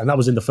journalists, and that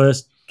was in the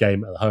first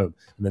game at home.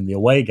 And then the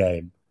away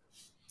game,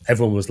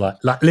 everyone was like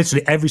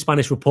literally every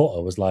Spanish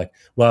reporter was like,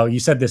 well, you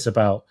said this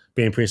about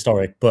being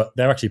prehistoric, but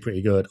they're actually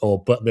pretty good,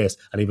 or but this.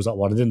 And he was like,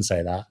 well, I didn't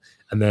say that.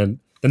 And then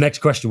the next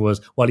question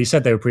was, well, he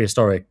said they were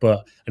prehistoric,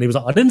 and he was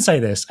like, I didn't say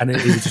this. And he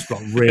was just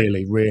like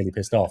really, really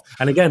pissed off.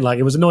 And again, like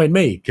it was annoying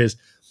me because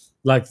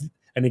like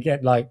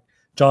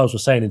Giles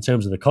was saying in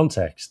terms of the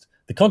context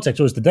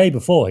was the day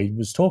before he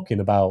was talking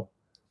about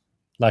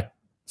like,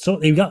 so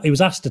he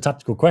was asked a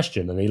tactical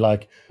question and he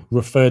like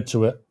referred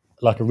to it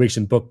like a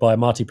recent book by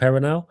Marty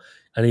Perronel.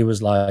 And he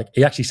was like,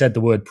 he actually said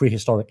the word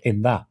prehistoric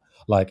in that,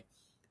 like,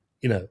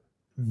 you know,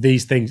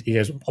 these things, he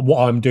goes,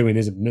 what I'm doing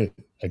isn't new.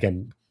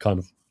 Again, kind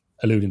of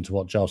alluding to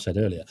what Giles said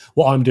earlier.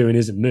 What I'm doing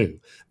isn't new.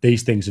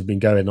 These things have been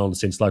going on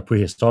since like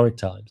prehistoric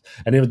times.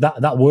 And it was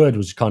that word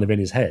was kind of in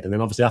his head. And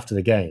then obviously after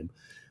the game,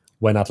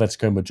 when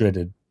Atletico Madrid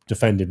had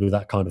defended with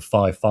that kind of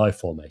 5-5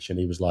 formation,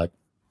 he was like,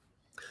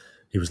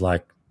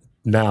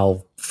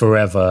 now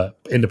forever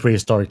in the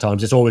prehistoric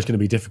times, it's always going to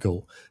be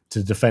difficult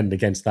to defend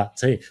against that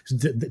team,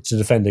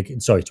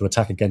 to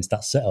attack against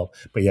that setup.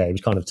 But yeah, he was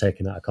kind of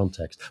taken out of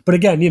context. But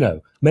again, you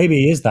know, maybe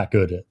he is that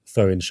good at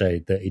throwing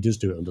shade that he does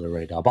do it under the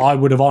radar. But I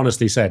would have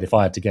honestly said, if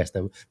I had to guess,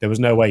 there was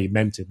no way he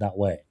meant it that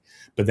way.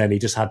 But then he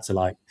just had to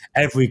like,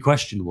 every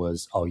question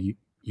was, oh,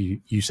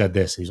 you said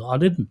this. He's like, I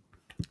didn't.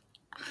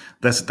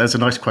 There's a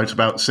nice quote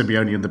about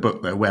Simeone in the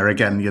book, though, where,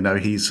 again, you know,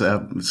 he's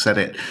said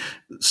it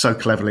so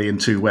cleverly in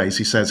two ways.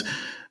 He says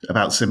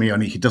about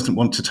Simeone, he doesn't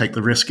want to take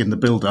the risk in the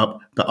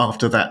build-up, but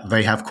after that,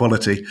 they have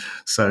quality.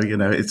 So, you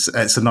know, it's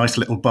a nice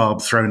little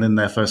barb thrown in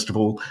there, first of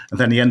all. And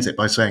then he ends it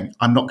by saying,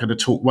 I'm not going to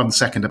talk 1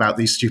 second about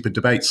these stupid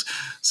debates.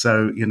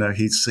 So, you know,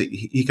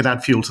 he can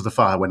add fuel to the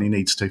fire when he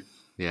needs to.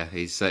 Yeah,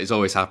 he's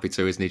always happy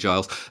to, isn't he,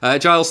 Giles?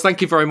 Giles,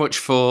 thank you very much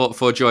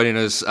for joining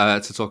us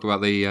to talk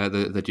about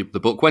the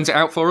book. When's it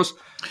out for us?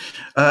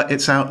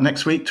 It's out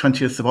next week,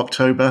 20th of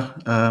October,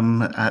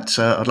 at,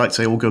 I'd like to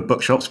say all good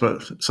bookshops,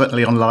 but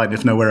certainly online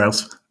if nowhere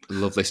else.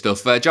 Lovely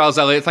stuff. Giles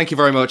Elliott, thank you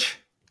very much.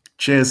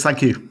 Cheers,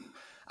 thank you.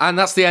 And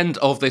that's the end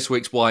of this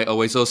week's Why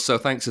Always Us, so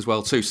thanks as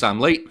well to Sam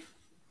Lee.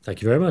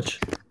 Thank you very much.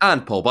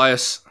 And Paul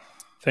Bias.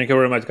 Thank you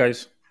very much,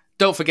 guys.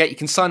 Don't forget, you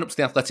can sign up to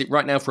The Athletic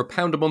right now for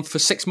 £1 a month for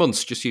 6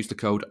 months. Just use the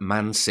code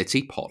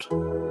ManCityPod.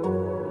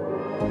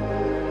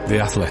 The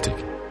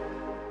Athletic.